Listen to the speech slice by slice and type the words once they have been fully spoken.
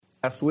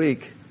Last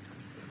week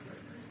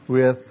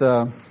with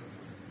our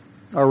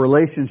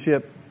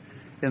relationship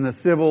in the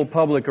civil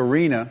public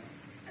arena,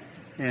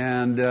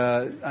 and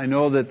I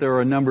know that there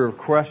are a number of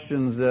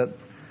questions that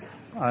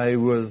I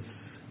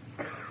was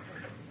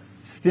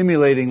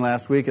stimulating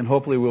last week, and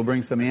hopefully we'll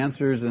bring some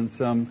answers and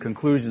some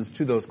conclusions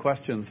to those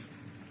questions.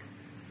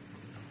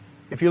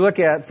 If you look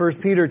at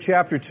 1 Peter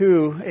chapter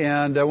 2,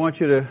 and I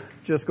want you to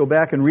just go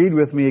back and read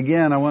with me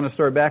again. I want to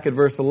start back at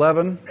verse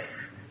 11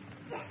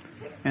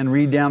 and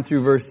read down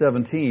through verse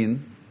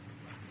 17.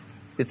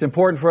 It's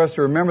important for us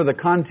to remember the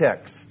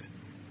context.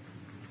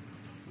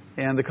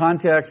 And the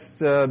context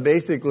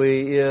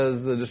basically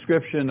is the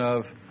description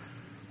of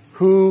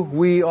who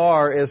we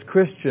are as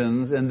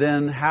Christians and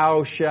then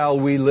how shall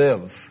we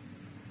live.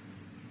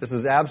 This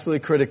is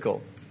absolutely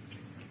critical.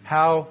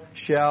 How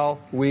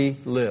shall we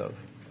live?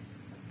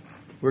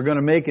 We're going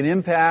to make an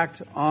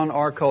impact on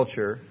our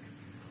culture.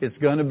 It's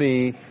going to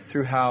be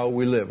through how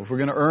we live. If we're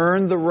going to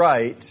earn the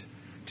right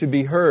to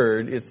be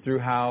heard, it's through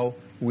how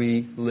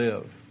we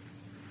live.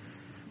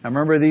 Now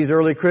remember, these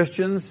early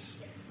Christians,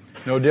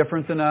 no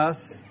different than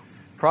us,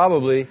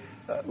 probably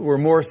were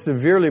more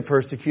severely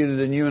persecuted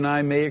than you and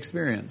I may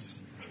experience.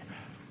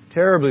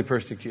 Terribly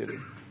persecuted.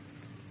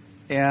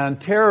 And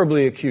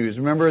terribly accused.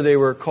 Remember, they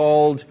were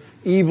called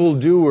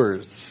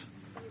evildoers.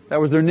 That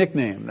was their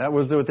nickname. That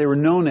was what they were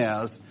known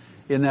as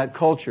in that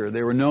culture.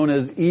 They were known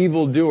as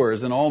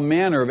evildoers, and all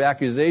manner of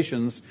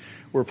accusations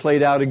were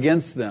played out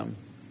against them.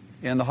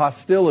 And the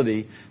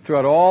hostility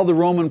throughout all the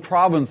Roman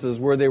provinces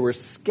where they were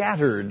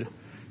scattered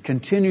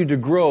continued to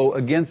grow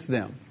against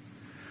them.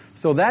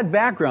 So that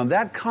background,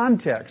 that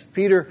context,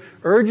 Peter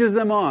urges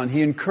them on.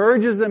 He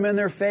encourages them in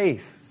their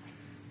faith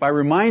by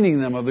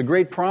reminding them of the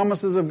great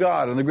promises of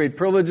God and the great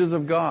privileges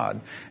of God.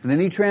 And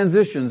then he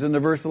transitions into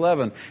verse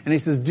 11. And he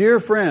says, "Dear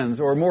friends,"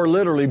 or more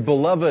literally,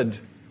 beloved,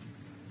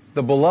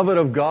 the beloved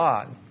of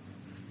God.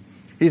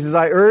 He says,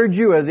 "I urge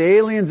you as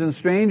aliens and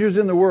strangers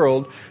in the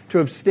world to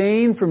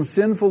abstain from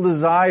sinful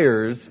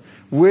desires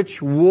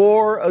which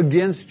war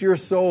against your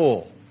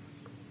soul."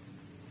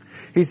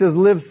 He says,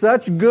 "Live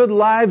such good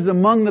lives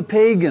among the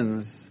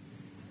pagans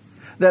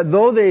that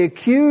though they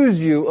accuse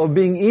you of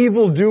being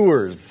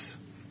evildoers,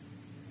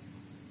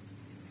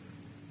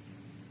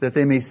 that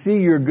they may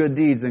see your good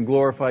deeds and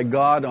glorify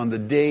God on the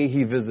day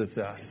He visits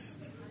us.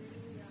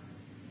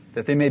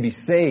 That they may be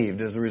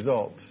saved as a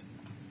result."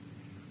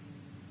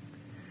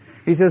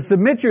 He says,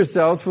 "Submit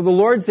yourselves for the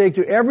Lord's sake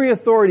to every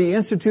authority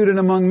instituted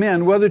among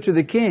men, whether to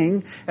the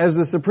king as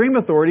the supreme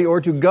authority or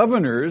to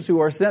governors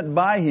who are sent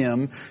by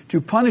him to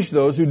punish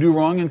those who do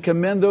wrong and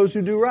commend those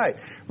who do right."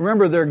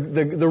 Remember,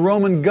 the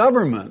Roman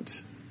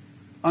government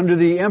under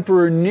the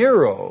Emperor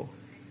Nero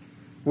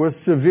was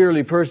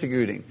severely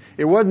persecuting.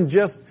 It wasn't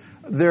just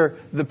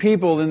the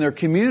people in their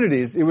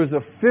communities. It was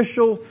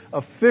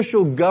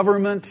official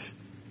government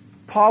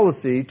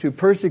policy to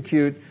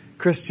persecute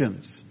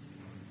Christians.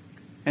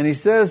 And he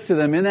says to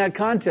them in that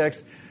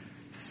context,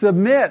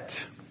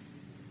 submit.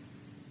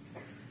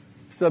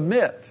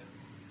 Submit.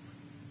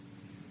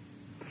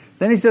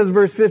 Then he says,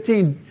 verse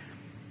 15,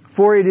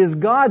 "For it is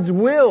God's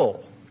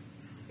will,"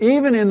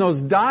 even in those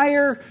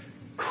dire,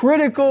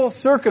 critical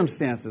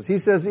circumstances. He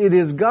says, "It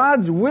is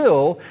God's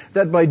will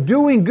that by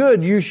doing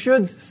good you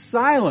should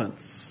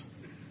silence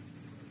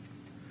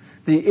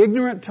the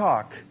ignorant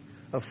talk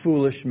of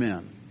foolish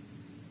men."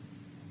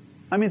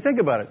 I mean, think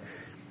about it.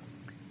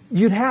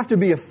 You'd have to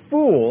be a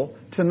fool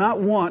to not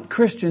want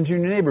Christians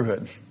in your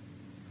neighborhood.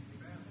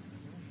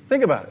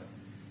 Think about it.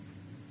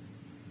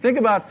 Think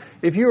about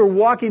if you were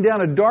walking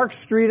down a dark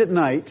street at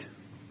night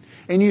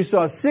and you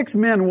saw 6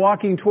 men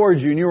walking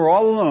towards you and you were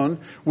all alone,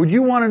 would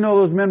you want to know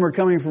those men were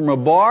coming from a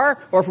bar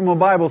or from a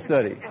Bible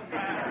study?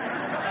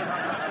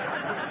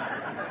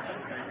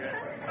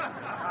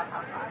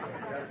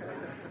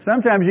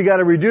 Sometimes you got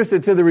to reduce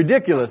it to the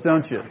ridiculous,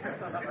 don't you?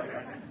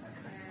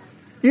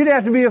 You'd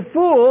have to be a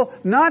fool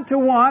not to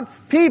want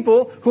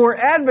people who are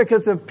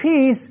advocates of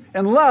peace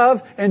and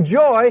love and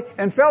joy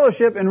and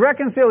fellowship and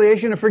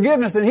reconciliation and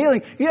forgiveness and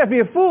healing. You'd have to be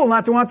a fool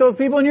not to want those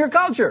people in your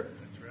culture.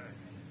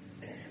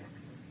 That's right.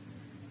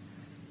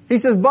 He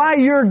says, by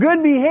your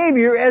good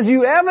behavior, as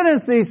you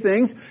evidence these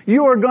things,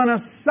 you are going to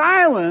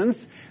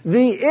silence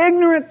the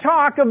ignorant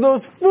talk of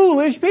those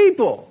foolish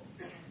people.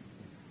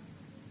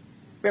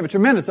 We have a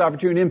tremendous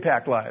opportunity to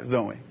impact lives,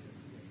 don't we?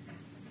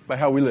 By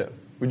how we live.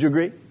 Would you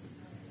agree?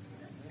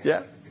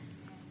 Yeah?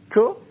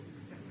 Cool?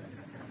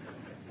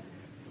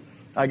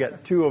 I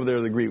got 2 over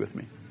there that agree with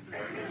me.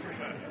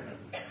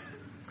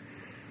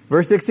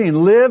 Verse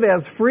 16, "Live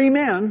as free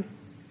men,"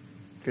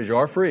 because you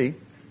are free,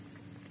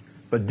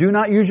 "but do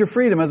not use your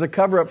freedom as a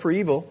cover-up for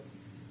evil.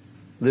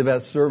 Live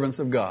as servants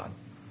of God.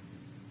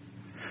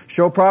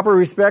 Show proper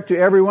respect to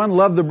everyone.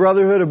 Love the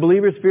brotherhood of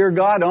believers. Fear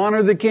God.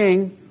 Honor the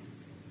king."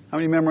 How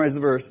many memorized the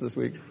verse this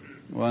week?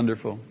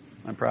 Wonderful.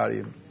 I'm proud of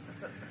you.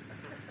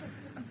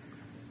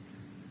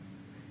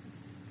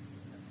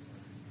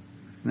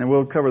 And then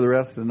we'll cover the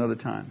rest another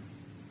time.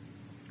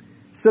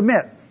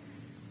 Submit.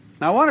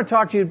 Now I want to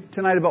talk to you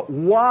tonight about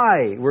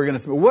why we're going to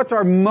submit. What's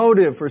our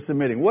motive for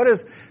submitting? What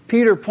does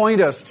Peter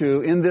point us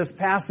to in this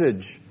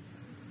passage?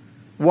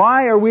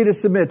 Why are we to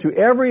submit to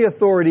every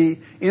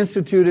authority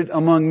instituted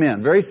among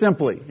men? Very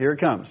simply, here it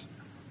comes.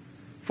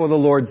 For the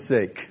Lord's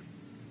sake.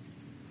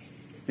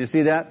 You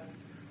see that?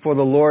 For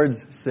the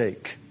Lord's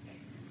sake.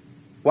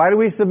 Why do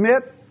we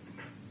submit?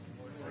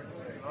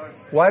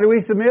 Why do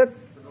we submit?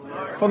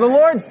 For the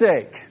Lord's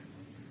sake.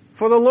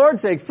 For the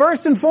Lord's sake.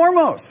 First and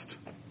foremost.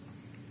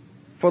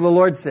 For the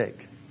Lord's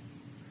sake.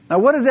 Now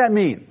what does that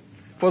mean?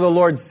 For the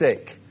Lord's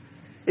sake.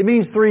 It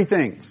means three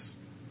things.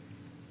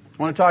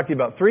 I want to talk to you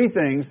about three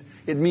things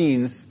it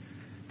means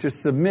to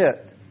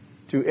submit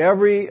to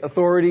every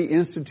authority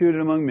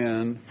instituted among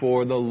men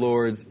for the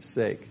Lord's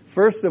sake.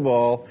 First of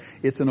all,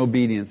 it's an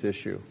obedience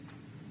issue.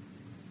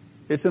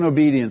 It's an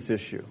obedience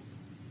issue.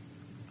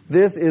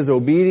 This is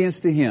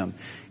obedience to Him.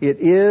 It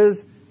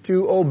is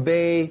to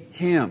obey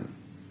Him.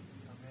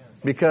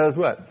 Because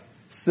what?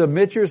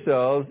 Submit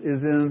yourselves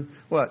is in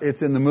what?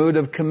 It's in the mood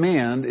of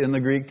command in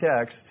the Greek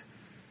text.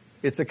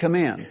 It's a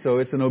command, so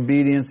it's an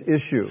obedience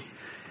issue.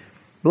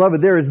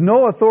 Beloved, there is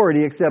no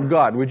authority except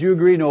God. Would you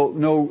agree?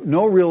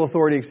 No real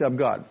authority except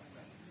God.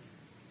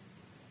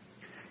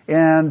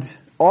 And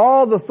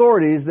all the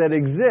authorities that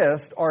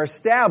exist are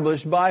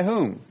established by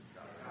whom?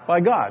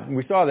 By God. And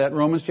we saw that in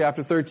Romans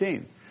chapter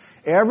 13.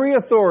 Every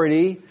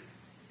authority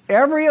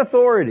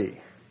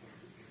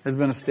has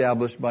been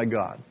established by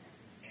God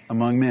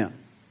among men.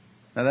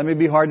 Now that may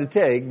be hard to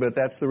take, but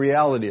that's the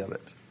reality of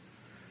it.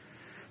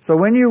 So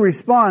when you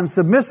respond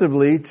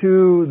submissively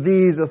to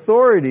these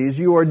authorities,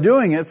 you are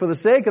doing it for the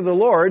sake of the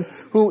Lord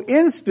who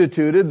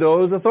instituted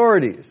those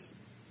authorities.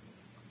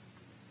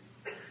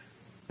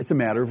 It's a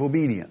matter of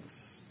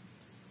obedience.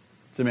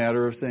 It's a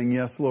matter of saying,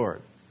 yes,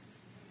 Lord.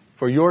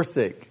 For your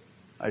sake,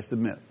 I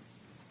submit.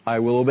 I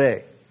will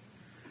obey.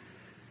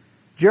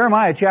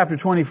 Jeremiah chapter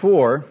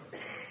 24,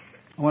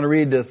 I want to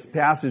read this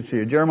passage to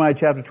you. Jeremiah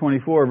chapter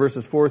 24,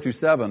 verses 4 through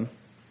 7.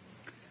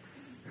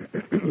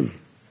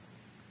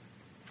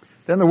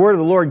 Then the word of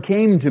the Lord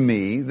came to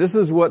me. This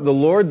is what the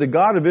Lord, the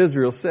God of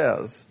Israel,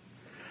 says.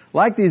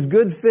 Like these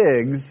good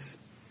figs,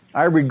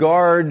 I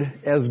regard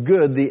as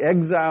good the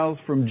exiles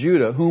from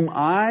Judah, whom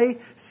I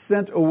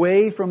sent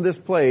away from this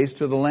place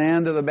to the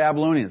land of the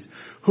Babylonians.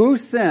 Who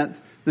sent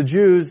the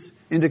Jews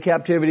into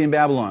captivity in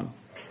Babylon?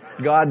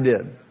 God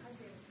did.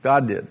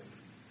 God did.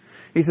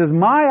 He says,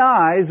 my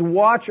eyes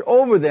watch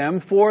over them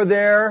for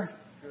their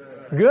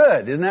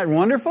good. Isn't that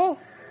wonderful?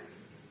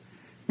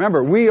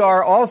 Remember, we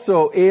are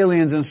also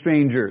aliens and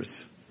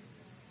strangers,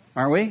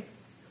 aren't we?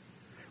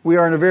 We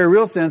are in a very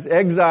real sense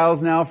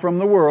exiles now from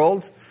the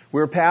world.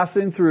 We're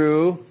passing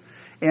through.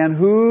 And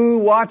who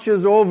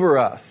watches over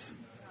us?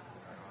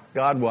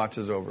 God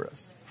watches over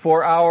us.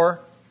 For our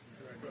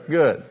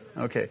good.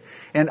 Okay.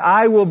 And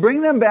I will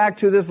bring them back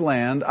to this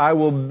land. I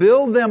will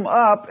build them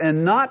up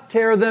and not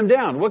tear them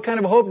down. What kind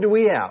of hope do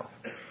we have?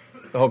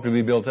 The hope to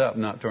be built up,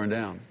 not torn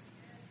down.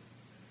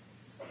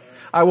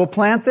 I will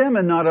plant them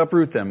and not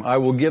uproot them. I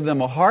will give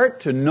them a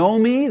heart to know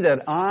me,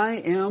 that I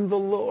am the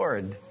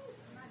Lord.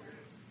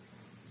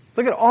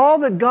 Look at all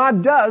that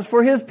God does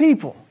for His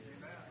people.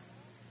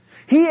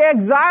 He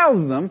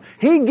exiles them.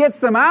 He gets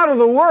them out of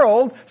the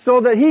world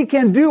so that He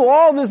can do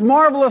all this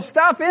marvelous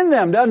stuff in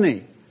them, doesn't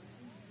He?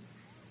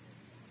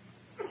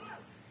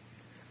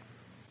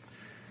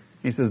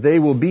 He says, they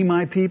will be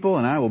my people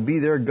and I will be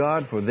their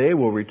God, for they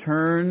will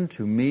return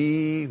to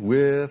me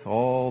with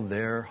all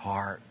their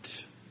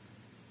heart.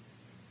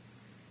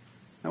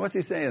 Now what's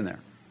he saying there?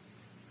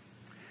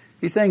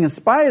 He's saying in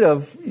spite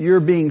of your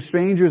being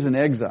strangers and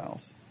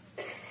exiles,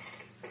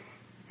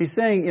 he's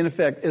saying in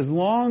effect, as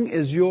long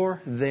as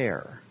you're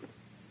there,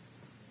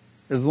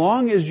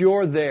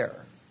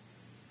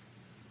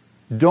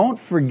 don't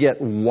forget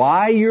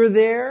why you're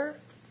there,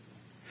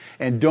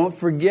 and don't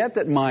forget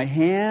that my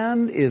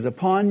hand is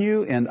upon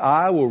you and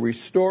I will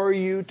restore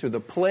you to the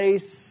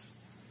place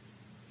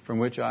from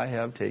which I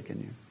have taken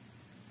you.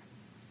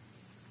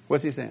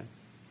 What's he saying?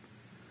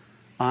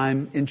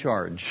 I'm in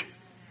charge.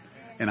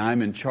 And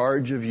I'm in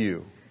charge of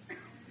you.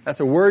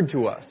 That's a word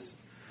to us.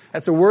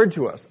 That's a word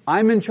to us.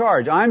 I'm in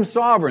charge. I'm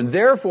sovereign.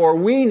 Therefore,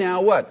 we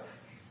now what?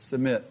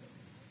 Submit.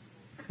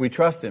 We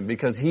trust Him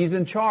because He's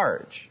in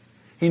charge.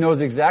 He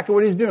knows exactly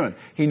what He's doing.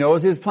 He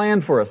knows His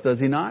plan for us, does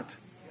He not?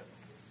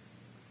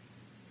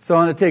 So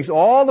it takes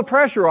all the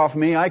pressure off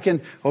me. I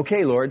can,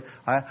 okay, Lord,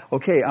 I'm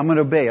going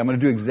to obey. I'm going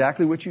to do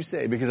exactly what you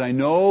say because I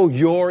know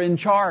you're in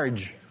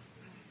charge.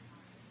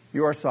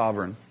 You are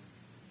sovereign.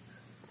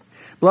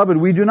 Beloved,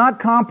 we do not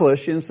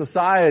accomplish in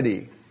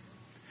society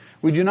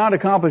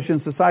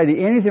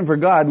anything for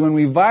God when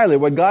we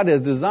violate what God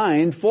has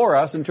designed for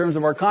us in terms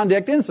of our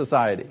conduct in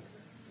society.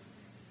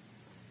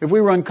 If we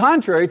run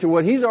contrary to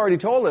what He's already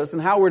told us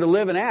and how we're to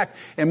live and act,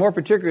 and more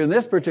particularly in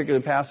this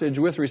particular passage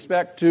with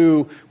respect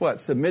to,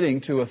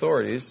 submitting to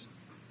authorities,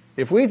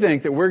 if we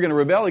think that we're going to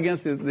rebel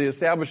against the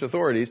established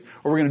authorities,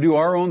 or we're going to do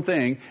our own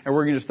thing, and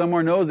we're going to just thumb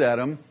our nose at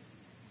them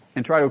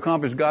and try to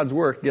accomplish God's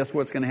work, guess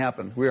what's going to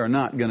happen? We are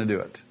not going to do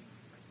it.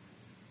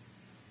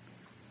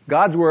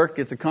 God's work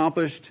gets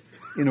accomplished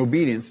in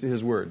obedience to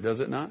His Word, does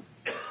it not?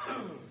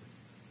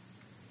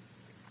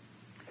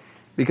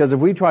 Because if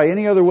we try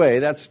any other way,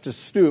 that's to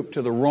stoop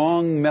to the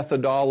wrong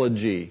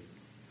methodology.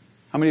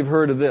 How many have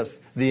heard of this?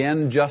 The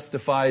end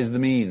justifies the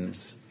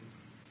means.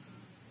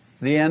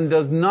 The end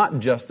does not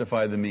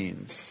justify the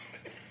means.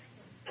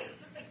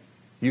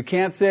 You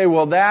can't say,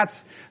 well,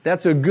 that's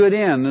a good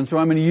end, and so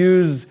I'm going to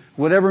use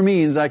whatever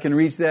means I can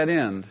reach that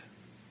end.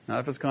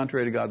 Not if it's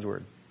contrary to God's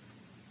Word.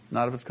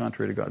 Not if it's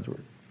contrary to God's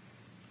Word.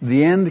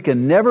 The end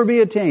can never be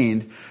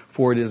attained,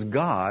 for it is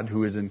God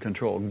who is in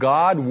control.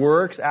 God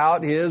works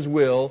out His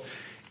will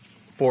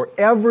for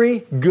every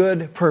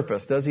good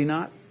purpose, does He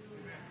not?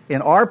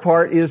 And our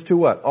part is to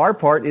what? Our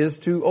part is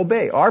to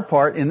obey. Our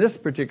part, in this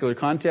particular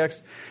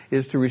context,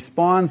 is to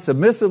respond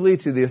submissively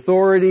to the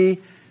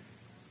authority,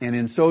 and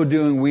in so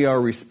doing, we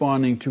are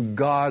responding to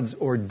God's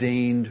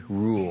ordained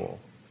rule.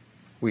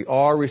 We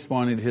are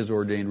responding to His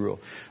ordained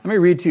rule. Let me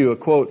read to you a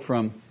quote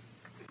from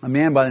a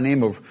man by the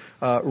name of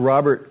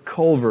Robert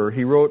Culver.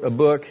 He wrote a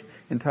book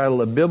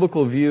entitled A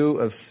Biblical View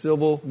of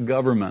Civil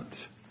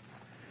Government.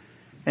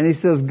 And he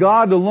says,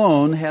 God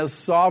alone has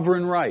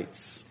sovereign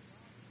rights.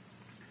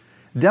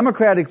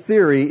 Democratic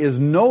theory is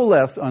no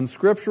less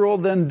unscriptural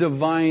than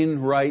divine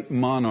right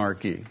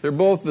monarchy. They're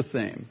both the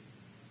same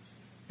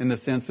in the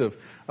sense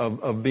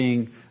of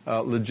being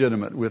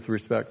legitimate with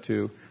respect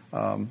to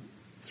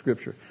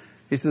Scripture.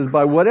 He says,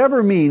 by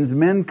whatever means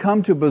men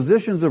come to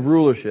positions of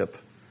rulership,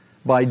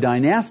 by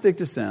dynastic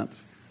descent,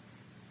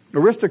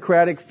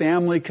 aristocratic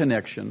family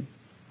connection,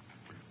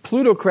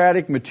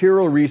 plutocratic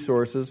material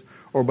resources,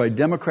 or by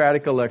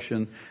democratic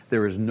election,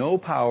 there is no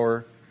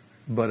power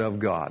but of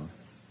God.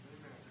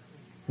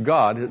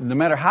 God, no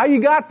matter how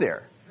you got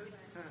there,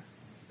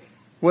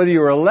 whether you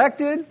were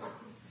elected,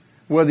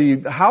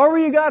 however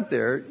you got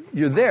there,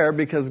 you're there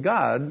because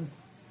God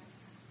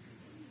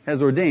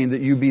has ordained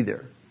that you be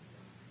there.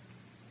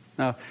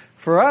 Now,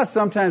 for us,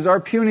 sometimes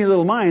our puny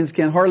little minds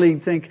can hardly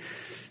think,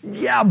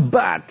 yeah,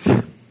 but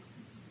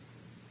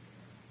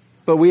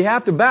we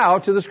have to bow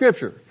to the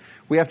Scripture.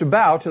 We have to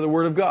bow to the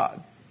Word of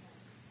God.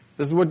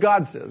 This is what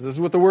God says. This is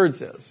what the Word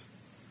says.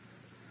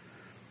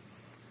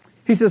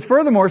 He says,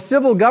 furthermore,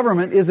 civil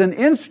government is an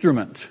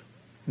instrument,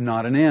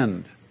 not an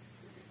end.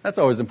 That's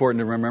always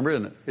important to remember,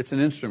 isn't it? It's an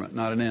instrument,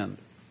 not an end.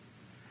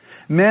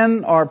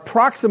 Men are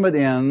proximate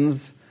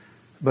ends,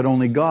 but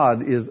only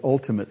God is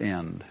ultimate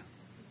end.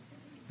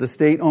 The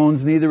state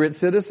owns neither its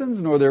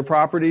citizens nor their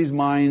properties,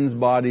 minds,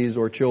 bodies,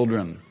 or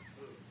children.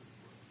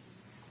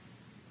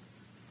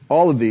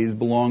 All of these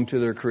belong to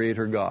their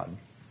Creator God,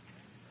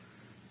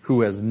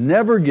 who has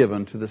never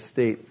given to the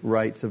state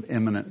rights of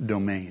eminent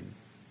domain.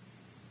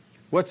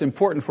 What's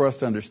important for us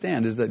to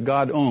understand is that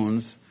God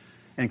owns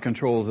and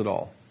controls it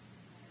all.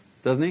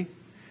 Doesn't He?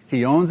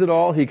 He owns it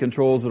all, He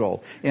controls it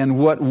all. And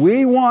what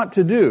we want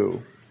to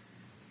do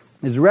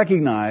is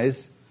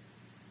recognize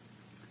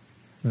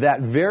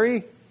that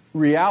very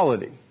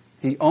reality.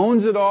 He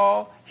owns it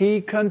all, He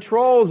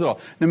controls it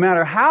all. No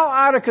matter how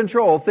out of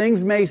control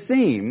things may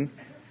seem,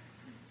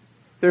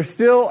 they're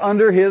still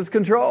under His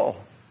control.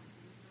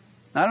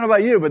 I don't know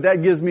about you, but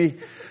that gives me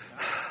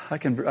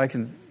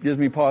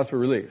pause for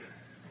relief.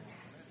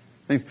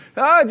 Things,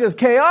 it's just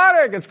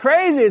chaotic, it's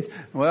crazy.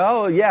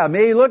 Well, yeah, it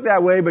may look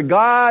that way, but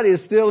God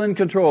is still in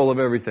control of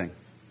everything.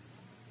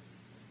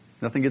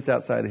 Nothing gets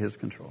outside of His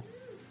control.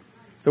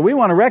 So we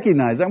want to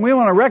recognize that. And we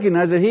want to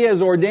recognize that He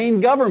has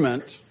ordained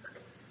government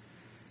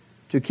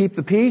to keep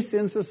the peace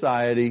in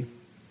society,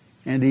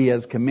 and He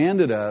has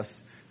commanded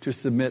us to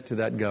submit to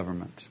that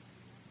government.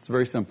 It's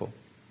very simple.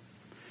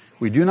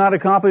 We do not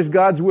accomplish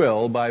God's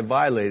will by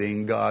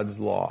violating God's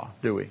law,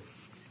 do we?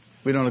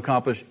 We don't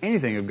accomplish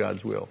anything of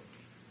God's will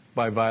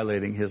by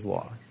violating His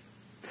law.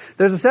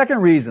 There's a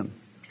second reason,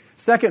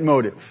 second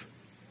motive,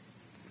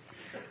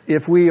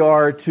 if we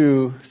are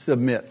to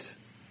submit.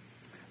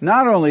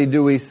 Not only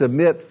do we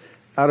submit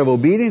out of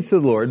obedience to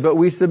the Lord, but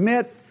we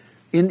submit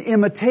in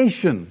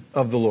imitation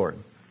of the Lord.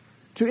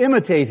 To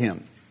imitate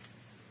Him.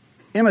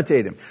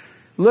 Imitate Him.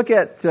 Look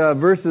at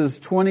verses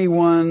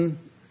 21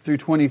 through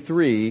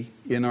 23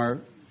 in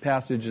our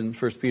passage in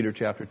 1 Peter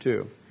chapter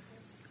 2.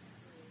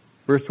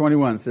 Verse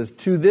 21 says,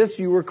 to this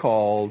you were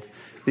called,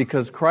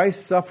 because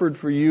Christ suffered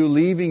for you,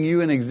 leaving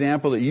you an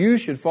example that you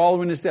should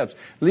follow in His steps.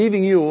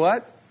 Leaving you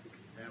what?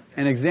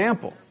 An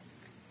example.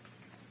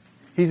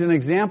 He's an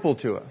example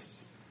to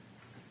us.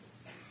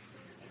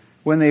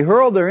 When they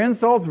hurled their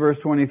insults, verse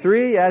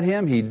 23, at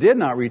Him, He did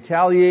not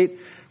retaliate.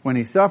 When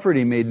He suffered,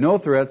 He made no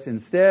threats.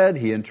 Instead,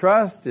 He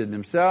entrusted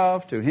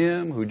Himself to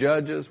Him who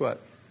judges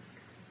what?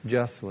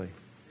 Justly.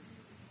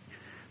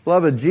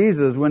 Beloved,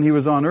 Jesus, when He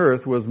was on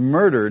earth, was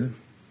murdered.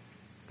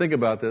 Think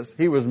about this.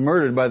 He was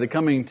murdered by the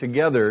coming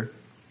together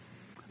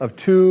of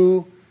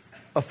two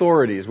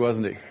authorities,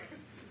 wasn't He?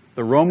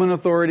 The Roman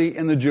authority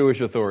and the Jewish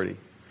authority.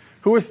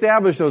 Who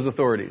established those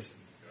authorities?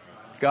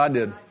 God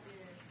did.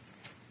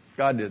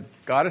 God did.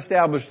 God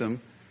established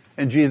them,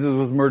 and Jesus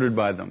was murdered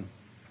by them.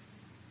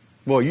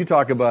 Well, you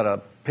talk about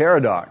a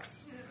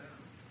paradox.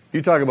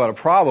 You talk about a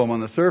problem on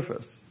the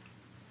surface.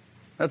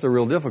 That's a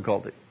real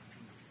difficulty.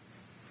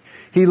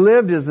 He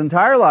lived his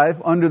entire life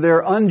under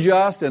their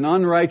unjust and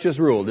unrighteous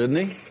rule, didn't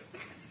he?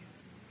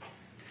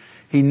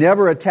 He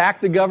never attacked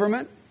the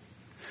government.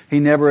 He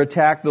never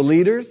attacked the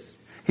leaders.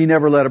 He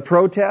never led a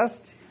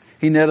protest.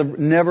 He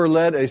never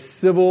led a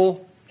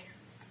civil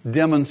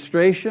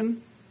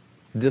demonstration,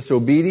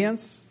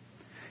 disobedience.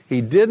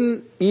 He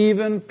didn't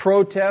even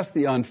protest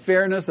the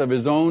unfairness of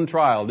his own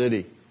trial, did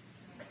he?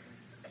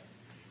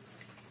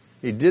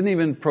 He didn't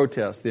even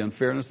protest the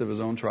unfairness of his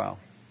own trial.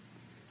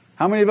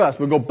 How many of us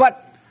would go,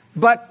 but,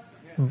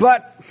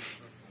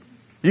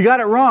 you got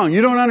it wrong.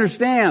 You don't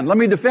understand. Let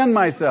me defend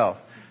myself.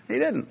 He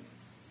didn't.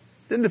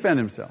 Didn't defend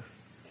himself.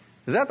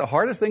 Is that the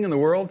hardest thing in the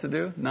world to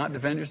do? Not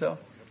defend yourself?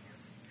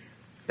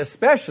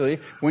 Especially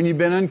when you've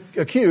been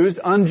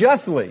accused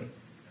unjustly.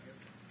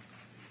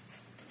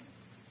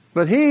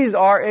 But he's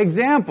our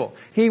example.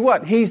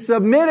 He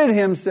submitted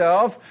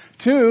himself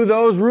to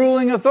those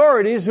ruling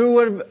authorities who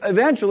would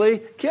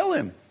eventually kill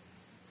him.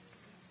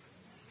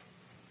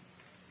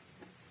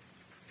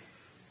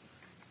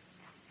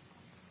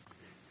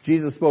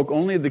 Jesus spoke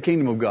only of the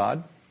kingdom of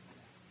God.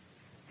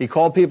 He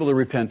called people to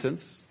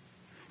repentance.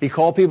 He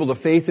called people to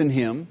faith in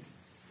Him.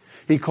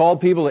 He called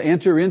people to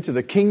enter into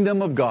the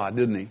kingdom of God,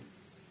 didn't He?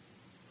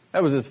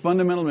 That was His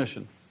fundamental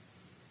mission.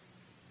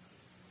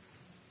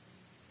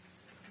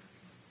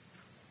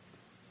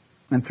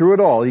 And through it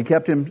all, He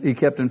kept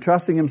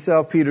entrusting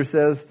Himself, Peter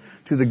says,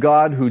 to the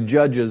God who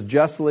judges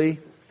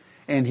justly.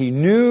 And He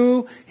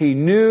knew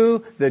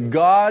that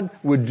God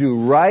would do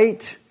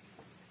right.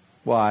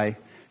 Why?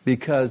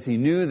 Because He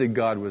knew that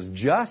God was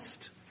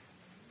just,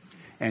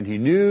 and He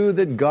knew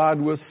that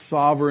God was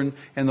sovereign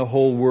and the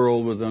whole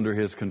world was under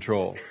His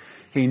control.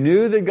 He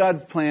knew that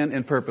God's plan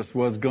and purpose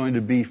was going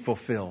to be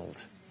fulfilled.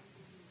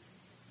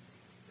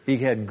 He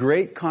had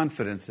great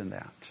confidence in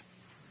that.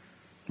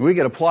 We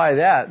could apply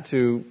that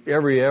to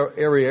every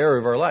area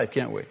of our life,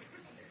 can't we?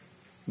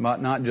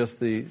 Not just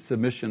the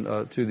submission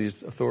to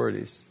these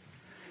authorities.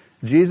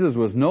 Jesus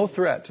was no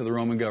threat to the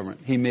Roman government.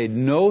 He made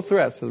no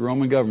threats to the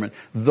Roman government,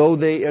 though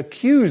they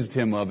accused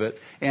Him of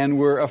it and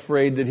were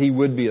afraid that He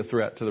would be a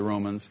threat to the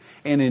Romans.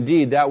 And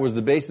indeed, that was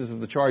the basis of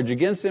the charge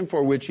against Him,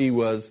 for which He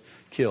was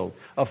killed.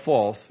 A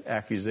false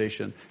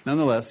accusation.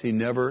 Nonetheless, He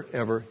never,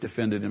 ever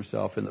defended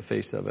Himself in the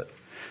face of it.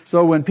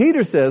 So when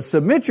Peter says,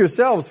 submit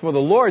yourselves for the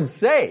Lord's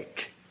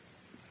sake,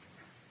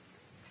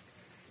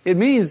 it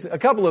means a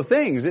couple of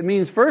things. It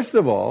means, first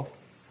of all,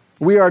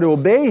 we are to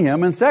obey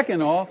Him, and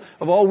second of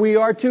all, we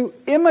are to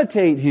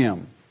imitate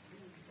Him.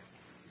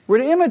 We're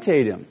to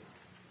imitate Him.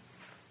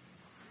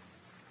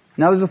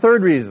 Now there's a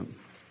third reason,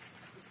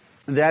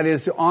 and that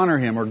is to honor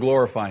Him or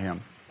glorify Him.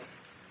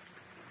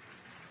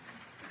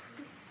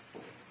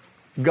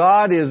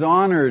 God is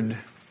honored,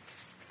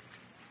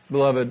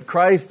 beloved.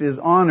 Christ is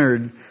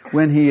honored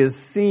when He is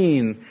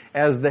seen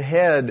as the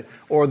head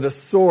or the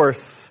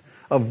source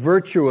of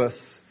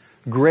virtuous,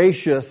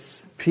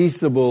 gracious,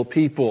 peaceable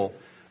people.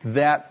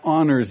 That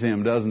honors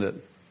Him, doesn't it?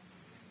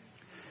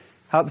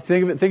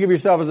 Think of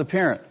yourself as a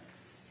parent,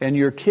 and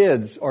your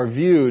kids are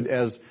viewed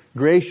as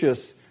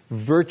gracious,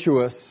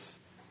 virtuous,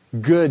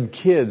 good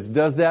kids.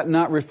 Does that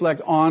not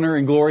reflect honor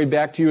and glory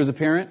back to you as a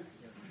parent?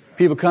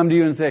 People come to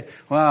you and say,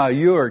 wow,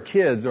 your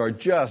kids are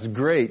just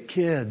great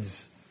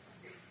kids.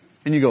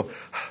 And you go,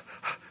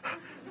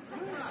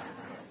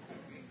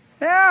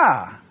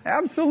 yeah,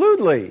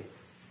 absolutely.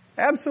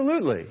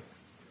 Absolutely.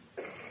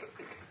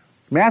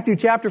 Matthew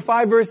chapter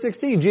 5, verse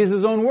 16,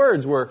 Jesus' own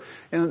words were,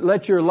 and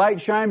let your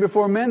light shine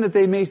before men that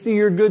they may see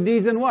your good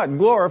deeds and what?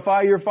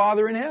 Glorify your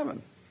Father in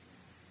heaven.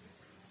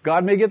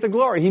 God may get the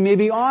glory. He may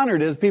be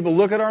honored as people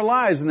look at our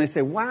lives and they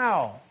say,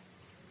 wow.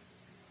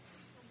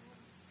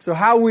 So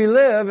how we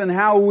live and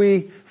how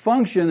we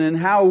function and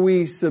how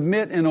we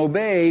submit and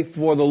obey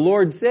for the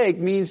Lord's sake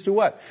means to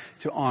what?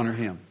 To honor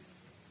Him.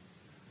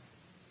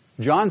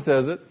 John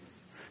says it.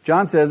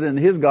 John says it in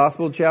his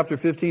Gospel, chapter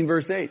 15,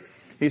 verse 8.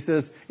 He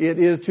says, it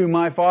is to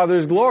my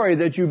Father's glory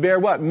that you bear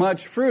what?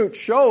 Much fruit,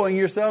 showing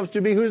yourselves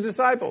to be whose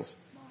disciples?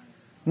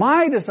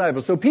 My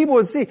disciples. So people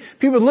would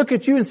look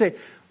at you and say,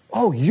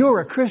 oh,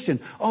 you're a Christian.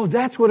 Oh,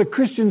 that's what a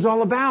Christian's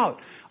all about.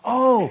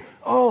 Oh,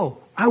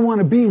 I want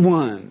to be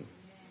one.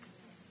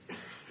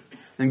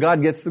 And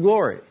God gets the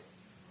glory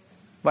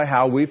by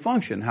how we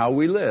function, how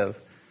we live.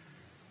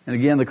 And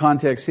again, the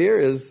context here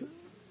is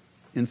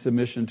in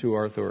submission to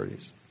our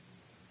authorities.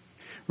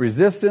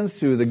 Resistance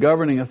to the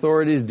governing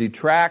authorities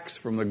detracts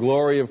from the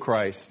glory of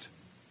Christ.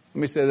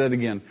 Let me say that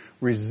again.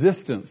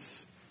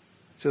 Resistance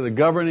to the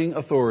governing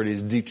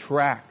authorities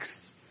detracts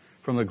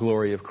from the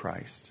glory of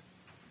Christ.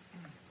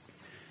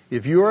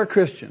 If you are a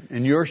Christian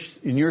and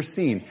you're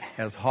seen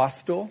as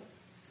hostile,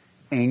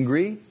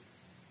 angry,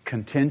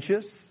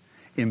 contentious,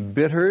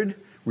 embittered,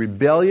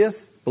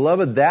 rebellious,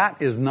 beloved,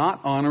 that is not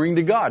honoring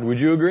to God. Would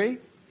you agree?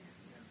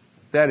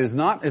 That is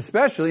not,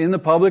 especially in the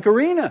public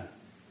arena.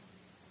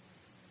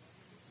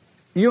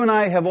 You and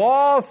I have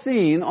all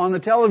seen on the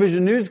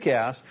television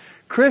newscast,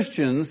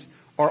 Christians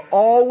are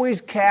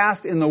always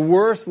cast in the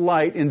worst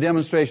light in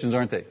demonstrations,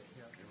 aren't they?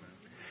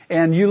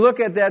 And you look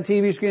at that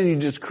TV screen and you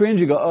just cringe.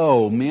 You go,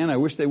 oh man, I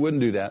wish they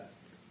wouldn't do that.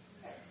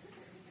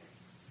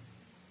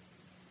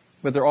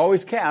 But they're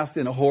always cast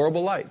in a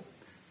horrible light.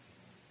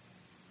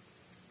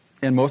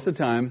 And most of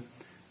the time,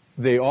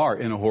 they are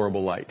in a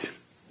horrible light.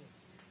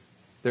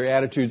 Their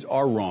attitudes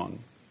are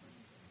wrong.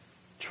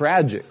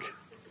 Tragic.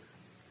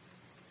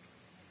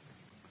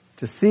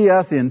 To see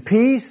us in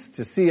peace,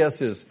 to see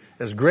us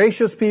as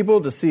gracious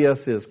people, to see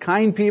us as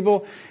kind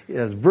people,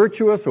 as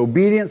virtuous,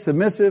 obedient,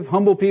 submissive,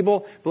 humble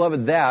people,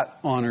 beloved, that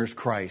honors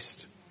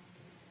Christ.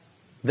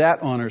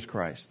 That honors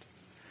Christ.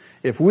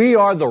 If we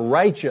are the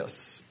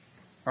righteous,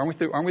 aren't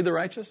we the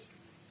righteous?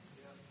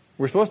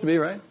 We're supposed to be,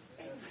 right?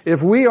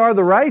 If we are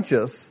the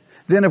righteous,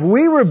 then if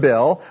we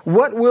rebel,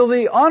 what will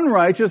the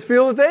unrighteous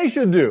feel that they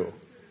should do?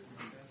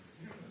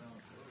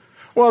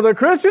 Well, the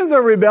Christians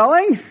are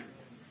rebelling. Do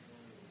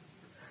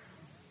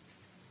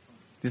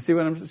you see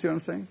what I'm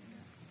saying?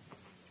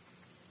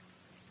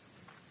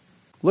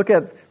 Look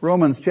at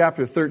Romans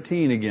chapter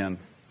 13 again.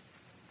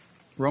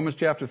 Romans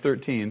chapter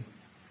 13.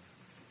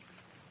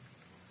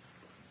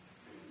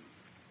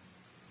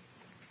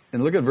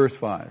 And look at verse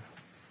 5.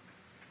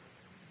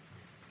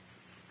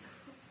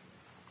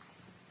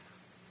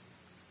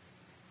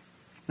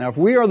 Now, if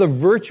we are the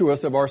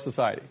virtuous of our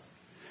society,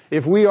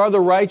 if we are the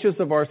righteous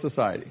of our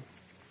society,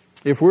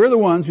 if we're the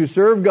ones who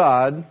serve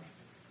God,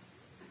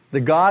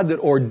 the God that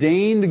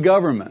ordained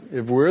government,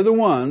 if we're the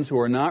ones who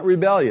are not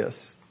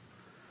rebellious,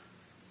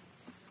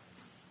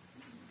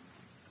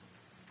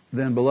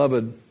 then,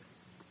 beloved,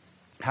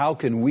 how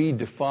can we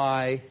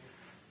defy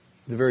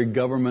the very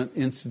government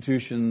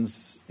institutions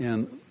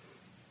and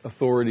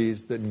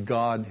authorities that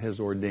God has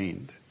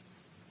ordained?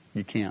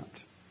 You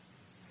can't.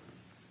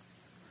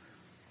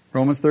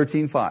 Romans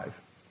 13:5.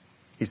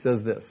 He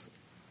says this.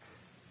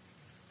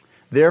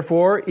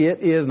 Therefore, it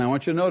is, and I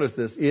want you to notice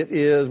this, it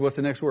is, what's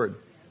the next word?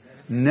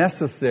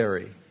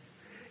 Necessary.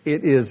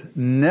 It is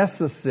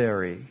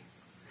necessary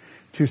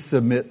to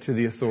submit to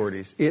the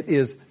authorities. It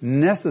is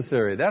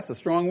necessary. That's a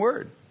strong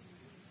word.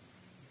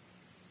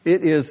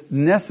 It is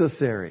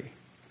necessary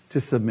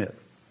to submit.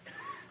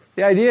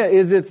 The idea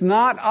is it's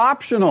not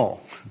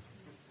optional.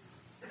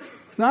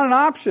 It's not an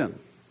option.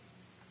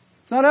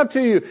 It's not up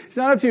to you. It's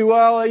not up to you,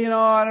 well, I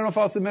don't know if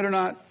I'll submit or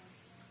not.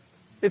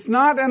 It's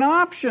not an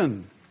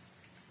option.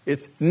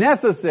 It's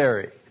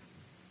necessary.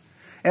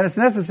 And it's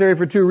necessary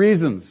for two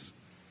reasons.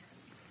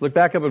 Look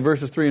back up at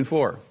verses 3 and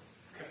 4.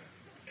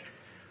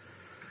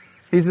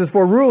 He says,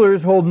 for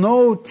rulers hold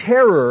no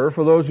terror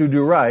for those who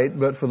do right,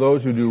 but for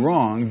those who do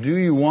wrong. Do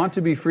you want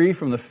to be free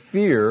from the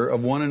fear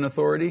of one in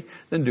authority?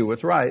 Then do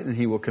what's right, and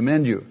he will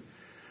commend you.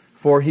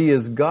 For he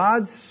is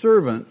God's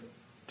servant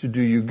to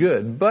do you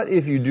good. But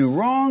if you do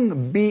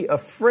wrong, be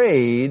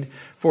afraid,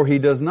 for he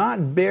does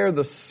not bear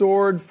the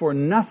sword for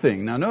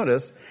nothing. Now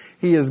notice,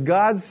 he is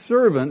God's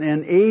servant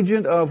and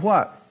agent of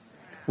what?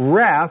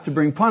 Wrath, to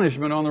bring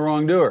punishment on the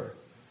wrongdoer.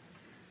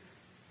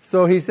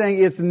 So he's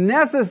saying it's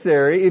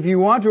necessary if you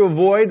want to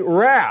avoid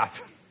wrath.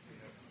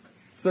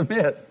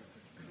 Submit.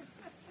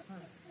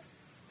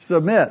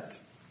 Submit.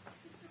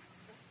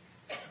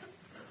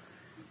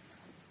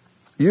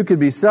 You could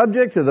be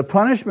subject to the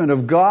punishment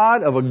of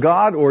God, of a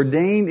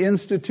God-ordained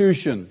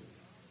institution,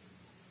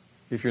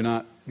 if you're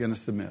not going to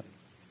submit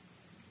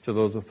to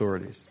those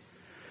authorities.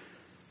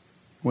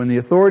 When the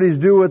authorities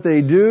do what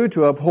they do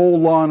to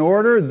uphold law and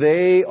order,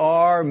 they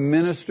are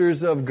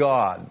ministers of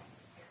God.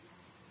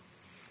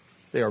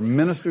 They are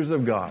ministers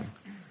of God.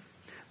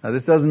 Now,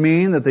 this doesn't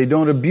mean that they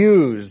don't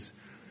abuse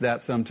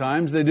that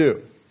sometimes. They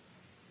do.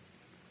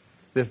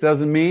 This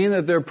doesn't mean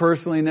that they're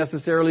personally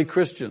necessarily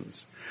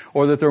Christians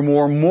or that they're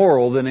more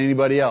moral than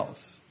anybody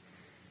else.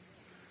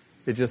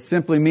 It just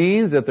simply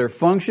means that their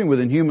function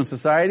within human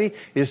society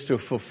is to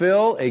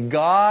fulfill a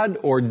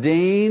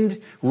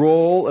God-ordained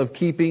role of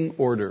keeping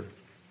order.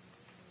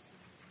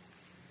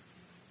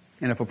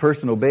 And if a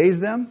person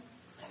obeys them,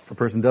 if a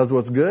person does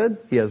what's good,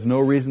 he has no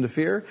reason to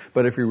fear.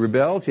 But if he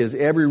rebels, he has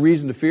every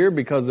reason to fear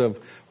because of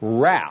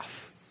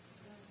wrath.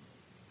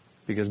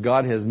 Because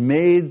God has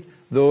made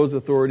those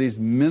authorities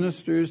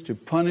ministers to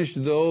punish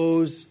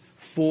those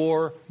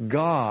for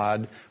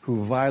God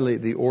who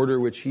violate the order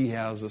which he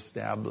has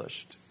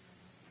established.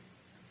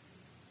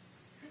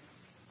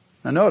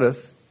 Now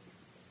notice,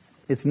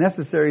 it's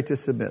necessary to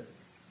submit.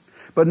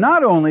 But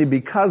not only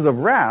because of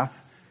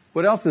wrath,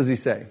 what else does he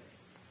say?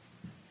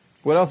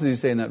 What else does he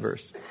say in that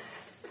verse?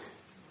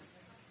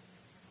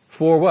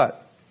 For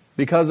what?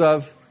 Because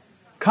of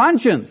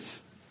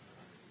conscience.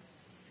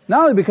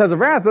 Not only because of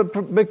wrath,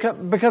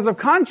 but because of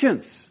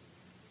conscience.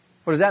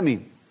 What does that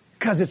mean?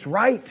 Because it's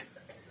right.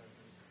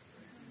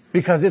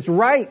 Because it's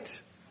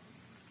right.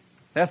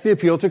 That's the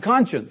appeal to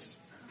conscience.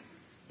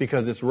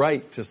 Because it's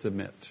right to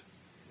submit.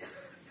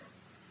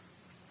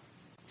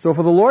 So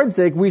for the Lord's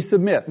sake, we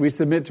submit. We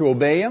submit to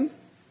obey Him.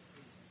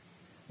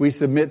 We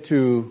submit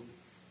to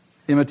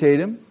imitate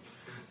Him.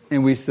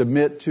 And we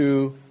submit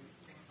to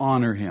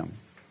honor Him.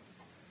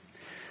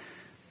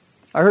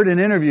 I heard an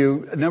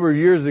interview a number of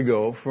years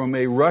ago from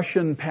a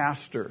Russian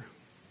pastor.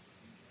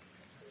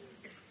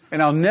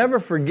 And I'll never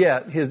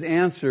forget his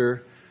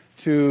answer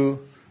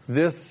to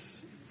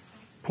this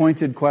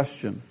pointed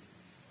question.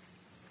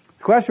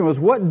 The question was,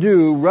 what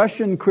do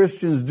Russian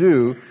Christians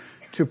do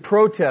to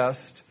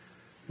protest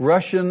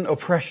Russian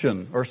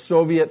oppression or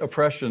Soviet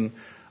oppression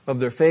of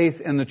their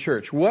faith and the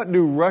church? What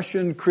do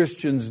Russian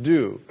Christians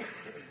do?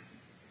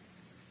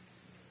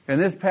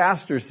 And this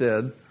pastor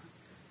said,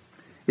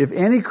 if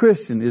any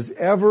Christian is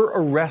ever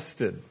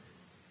arrested,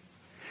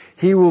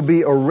 he will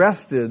be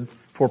arrested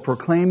for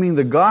proclaiming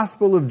the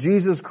gospel of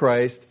Jesus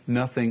Christ,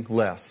 nothing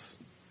less.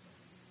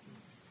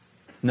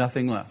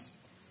 Nothing less.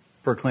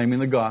 Proclaiming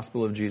the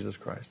gospel of Jesus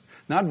Christ.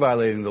 Not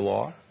violating the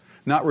law,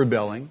 not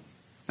rebelling,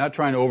 not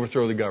trying to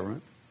overthrow the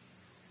government.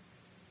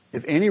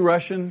 If any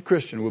Russian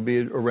Christian will be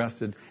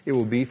arrested, it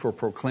will be for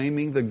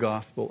proclaiming the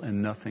gospel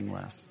and nothing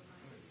less.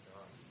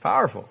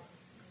 Powerful.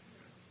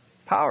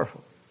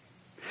 Powerful.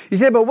 You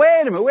say, but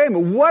wait a minute.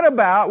 What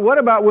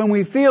about when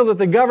we feel that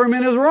the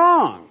government is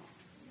wrong?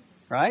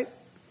 Right?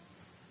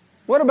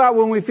 What about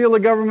when we feel the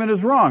government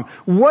is wrong?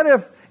 What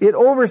if it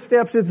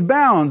oversteps its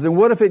bounds? And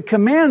what if it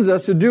commands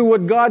us to do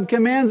what God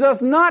commands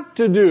us not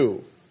to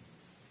do?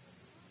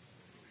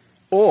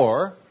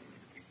 Or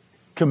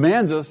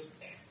commands us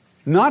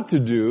not to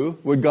do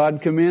what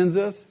God commands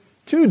us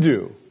to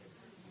do.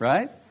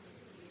 Right?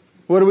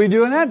 What do we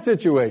do in that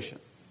situation?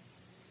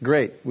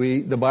 Great.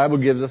 The Bible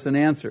gives us an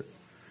answer.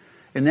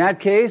 In that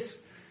case,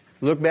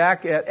 look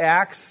back at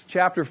Acts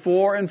chapter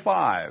 4 and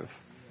 5.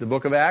 The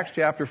book of Acts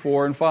chapter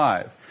 4 and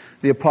 5.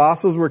 The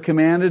apostles were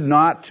commanded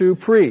not to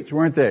preach,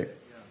 weren't they?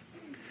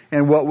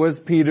 And what was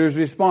Peter's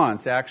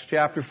response? Acts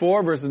chapter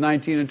 4, verses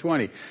 19 and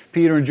 20.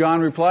 Peter and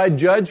John replied,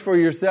 "Judge for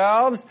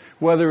yourselves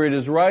whether it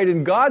is right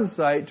in God's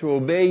sight to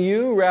obey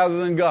you rather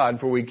than God,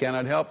 for we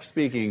cannot help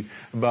speaking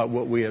about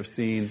what we have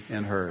seen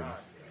and heard."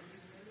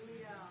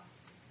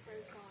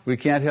 We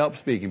can't help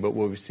speaking about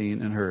what we've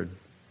seen and heard.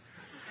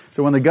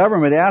 So when the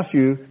government asks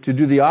you to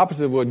do the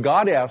opposite of what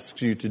God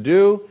asks you to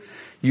do,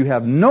 you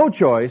have no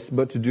choice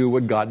but to do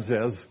what God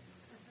says.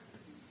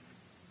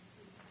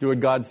 Do what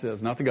God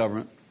says, not the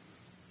government.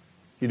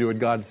 You do what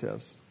God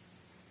says.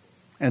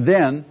 And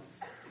then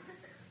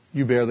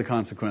you bear the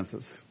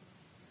consequences.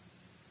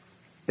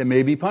 It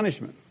may be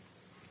punishment.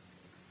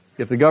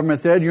 If the government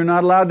said you're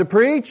not allowed to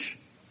preach,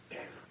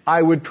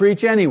 I would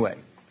preach anyway.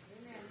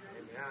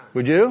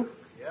 Would you?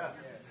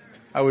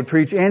 I would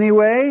preach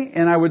anyway,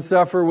 and I would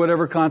suffer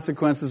whatever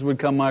consequences would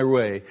come my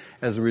way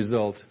as a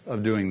result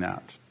of doing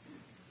that.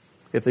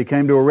 If they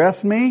came to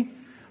arrest me,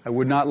 I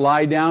would not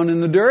lie down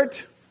in the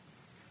dirt.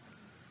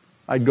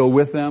 I'd go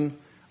with them.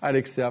 I'd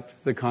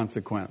accept the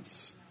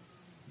consequence.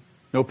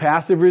 No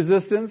passive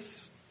resistance.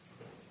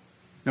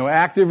 No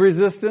active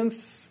resistance.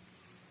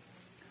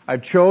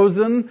 I've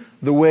chosen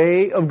the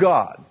way of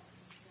God.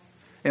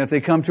 And if they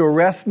come to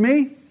arrest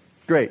me,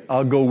 great,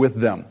 I'll go with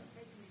them.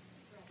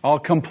 I'll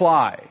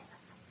comply.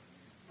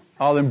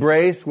 I'll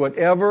embrace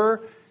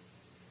whatever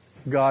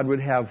God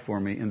would have for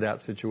me in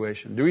that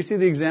situation. Do we see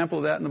the example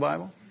of that in the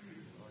Bible?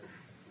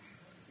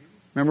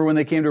 Remember when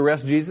they came to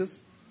arrest Jesus?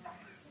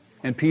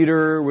 And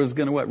Peter was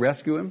going to what?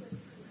 Rescue him?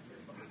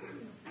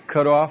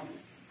 Cut off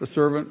the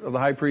servant of the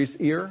high priest's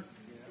ear?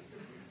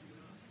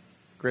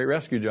 Great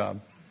rescue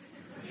job.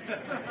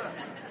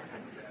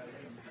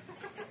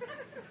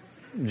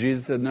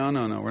 Jesus said, no,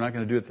 we're not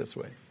going to do it this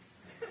way.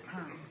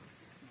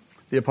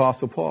 The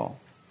Apostle Paul.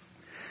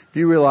 Do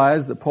you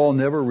realize that Paul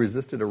never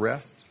resisted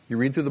arrest? You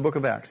read through the book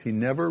of Acts. He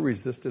never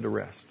resisted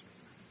arrest.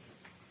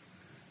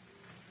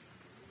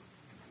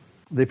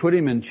 They put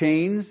him in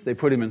chains. They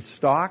put him in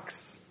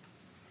stocks.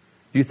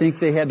 Do you think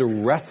they had to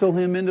wrestle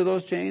him into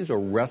those chains or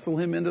wrestle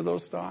him into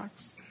those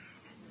stocks?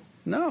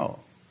 No.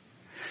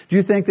 Do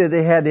you think that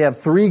they had to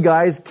have 3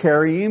 guys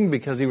carry him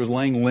because he was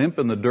laying limp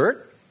in the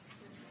dirt?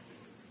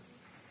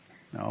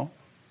 No.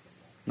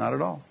 Not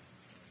at all.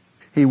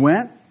 He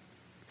went.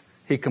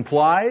 He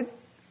complied.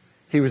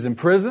 He was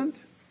imprisoned.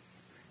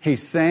 He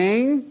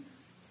sang.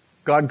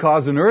 God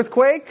caused an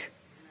earthquake.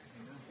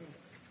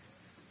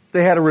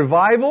 They had a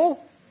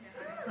revival.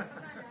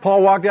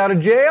 Paul walked out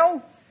of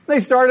jail. They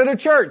started a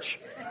church.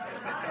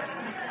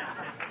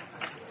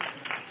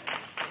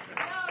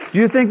 Do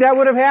you think that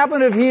would have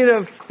happened if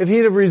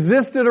he'd have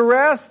resisted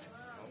arrest?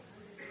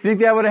 Do you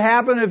think that would have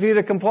happened if he'd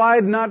have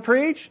complied and not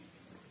preached?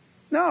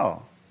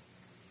 No.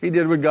 He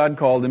did what God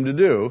called him to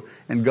do,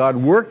 and God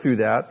worked through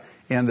that.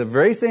 And the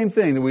very same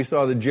thing that we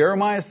saw that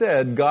Jeremiah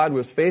said, God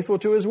was faithful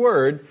to His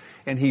word,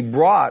 and He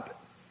brought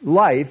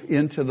life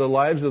into the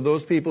lives of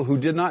those people who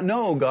did not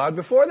know God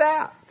before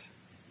that.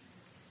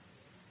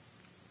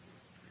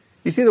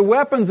 You see, the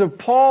weapons of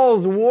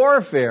Paul's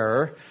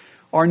warfare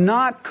are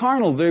not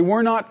carnal. They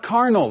were not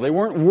carnal. They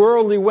weren't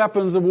worldly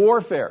weapons of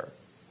warfare.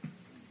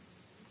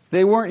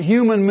 They weren't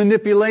human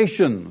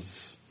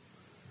manipulations.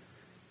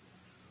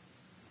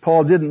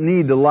 Paul didn't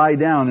need to lie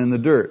down in the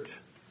dirt.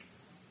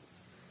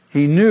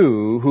 He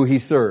knew who he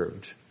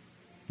served.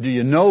 Do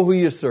you know who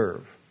you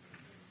serve?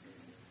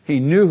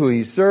 He knew who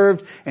he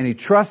served, and he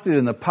trusted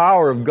in the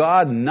power of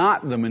God,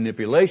 not the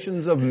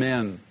manipulations of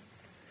men.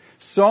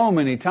 So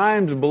many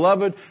times,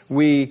 beloved,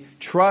 we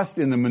trust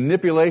in the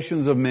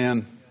manipulations of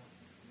men.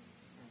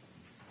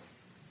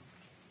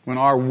 When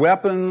our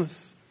weapons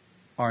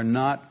are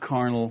not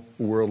carnal,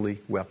 worldly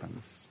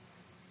weapons.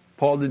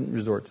 Paul didn't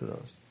resort to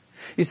those.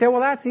 You say,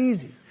 well, that's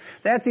easy.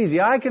 That's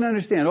easy. I can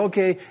understand.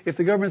 Okay, if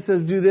the government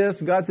says do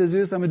this, God says do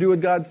this, I'm going to do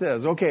what God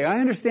says. Okay, I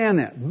understand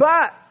that.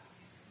 But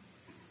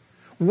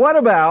what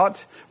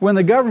about when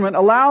the government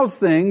allows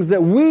things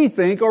that we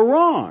think are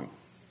wrong?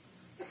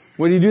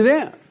 What do you do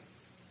then?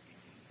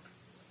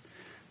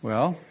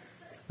 Well,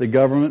 the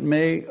government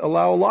may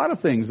allow a lot of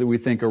things that we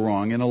think are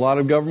wrong, and a lot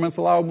of governments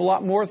allow a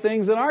lot more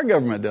things than our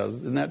government does.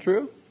 Isn't that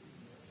true?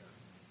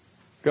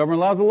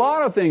 Government allows a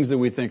lot of things that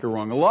we think are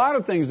wrong, a lot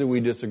of things that we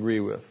disagree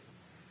with,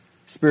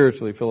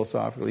 spiritually,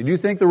 philosophically. Do you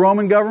think the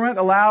Roman government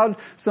allowed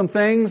some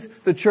things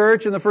the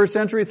church in the first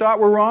century thought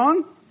were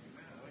wrong?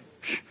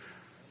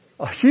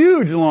 A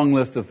huge long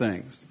list of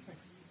things.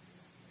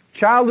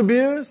 Child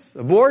abuse,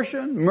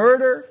 abortion,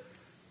 murder,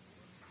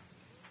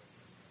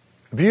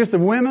 abuse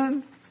of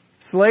women,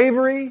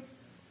 slavery.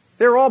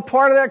 They were all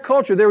part of that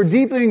culture. They were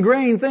deeply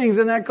ingrained things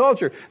in that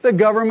culture. The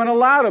government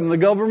allowed them. The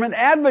government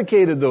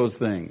advocated those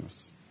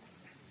things.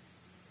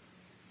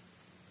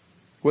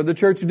 What did the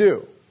church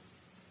do?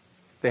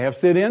 They have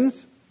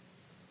sit-ins,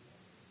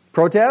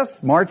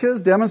 protests,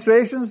 marches,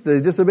 demonstrations. Did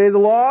they disobey the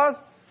laws?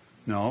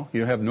 No,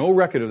 you have no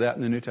record of that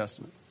in the New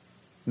Testament.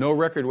 No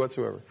record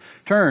whatsoever.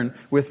 Turn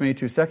with me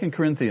to 2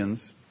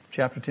 Corinthians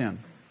chapter 10.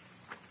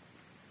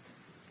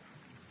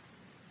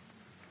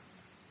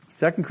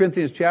 2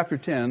 Corinthians chapter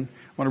 10,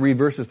 I want to read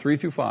verses 3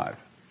 through 5.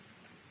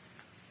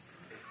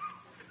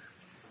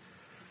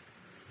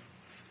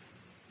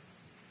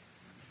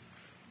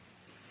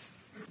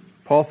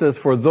 Paul says,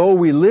 "For though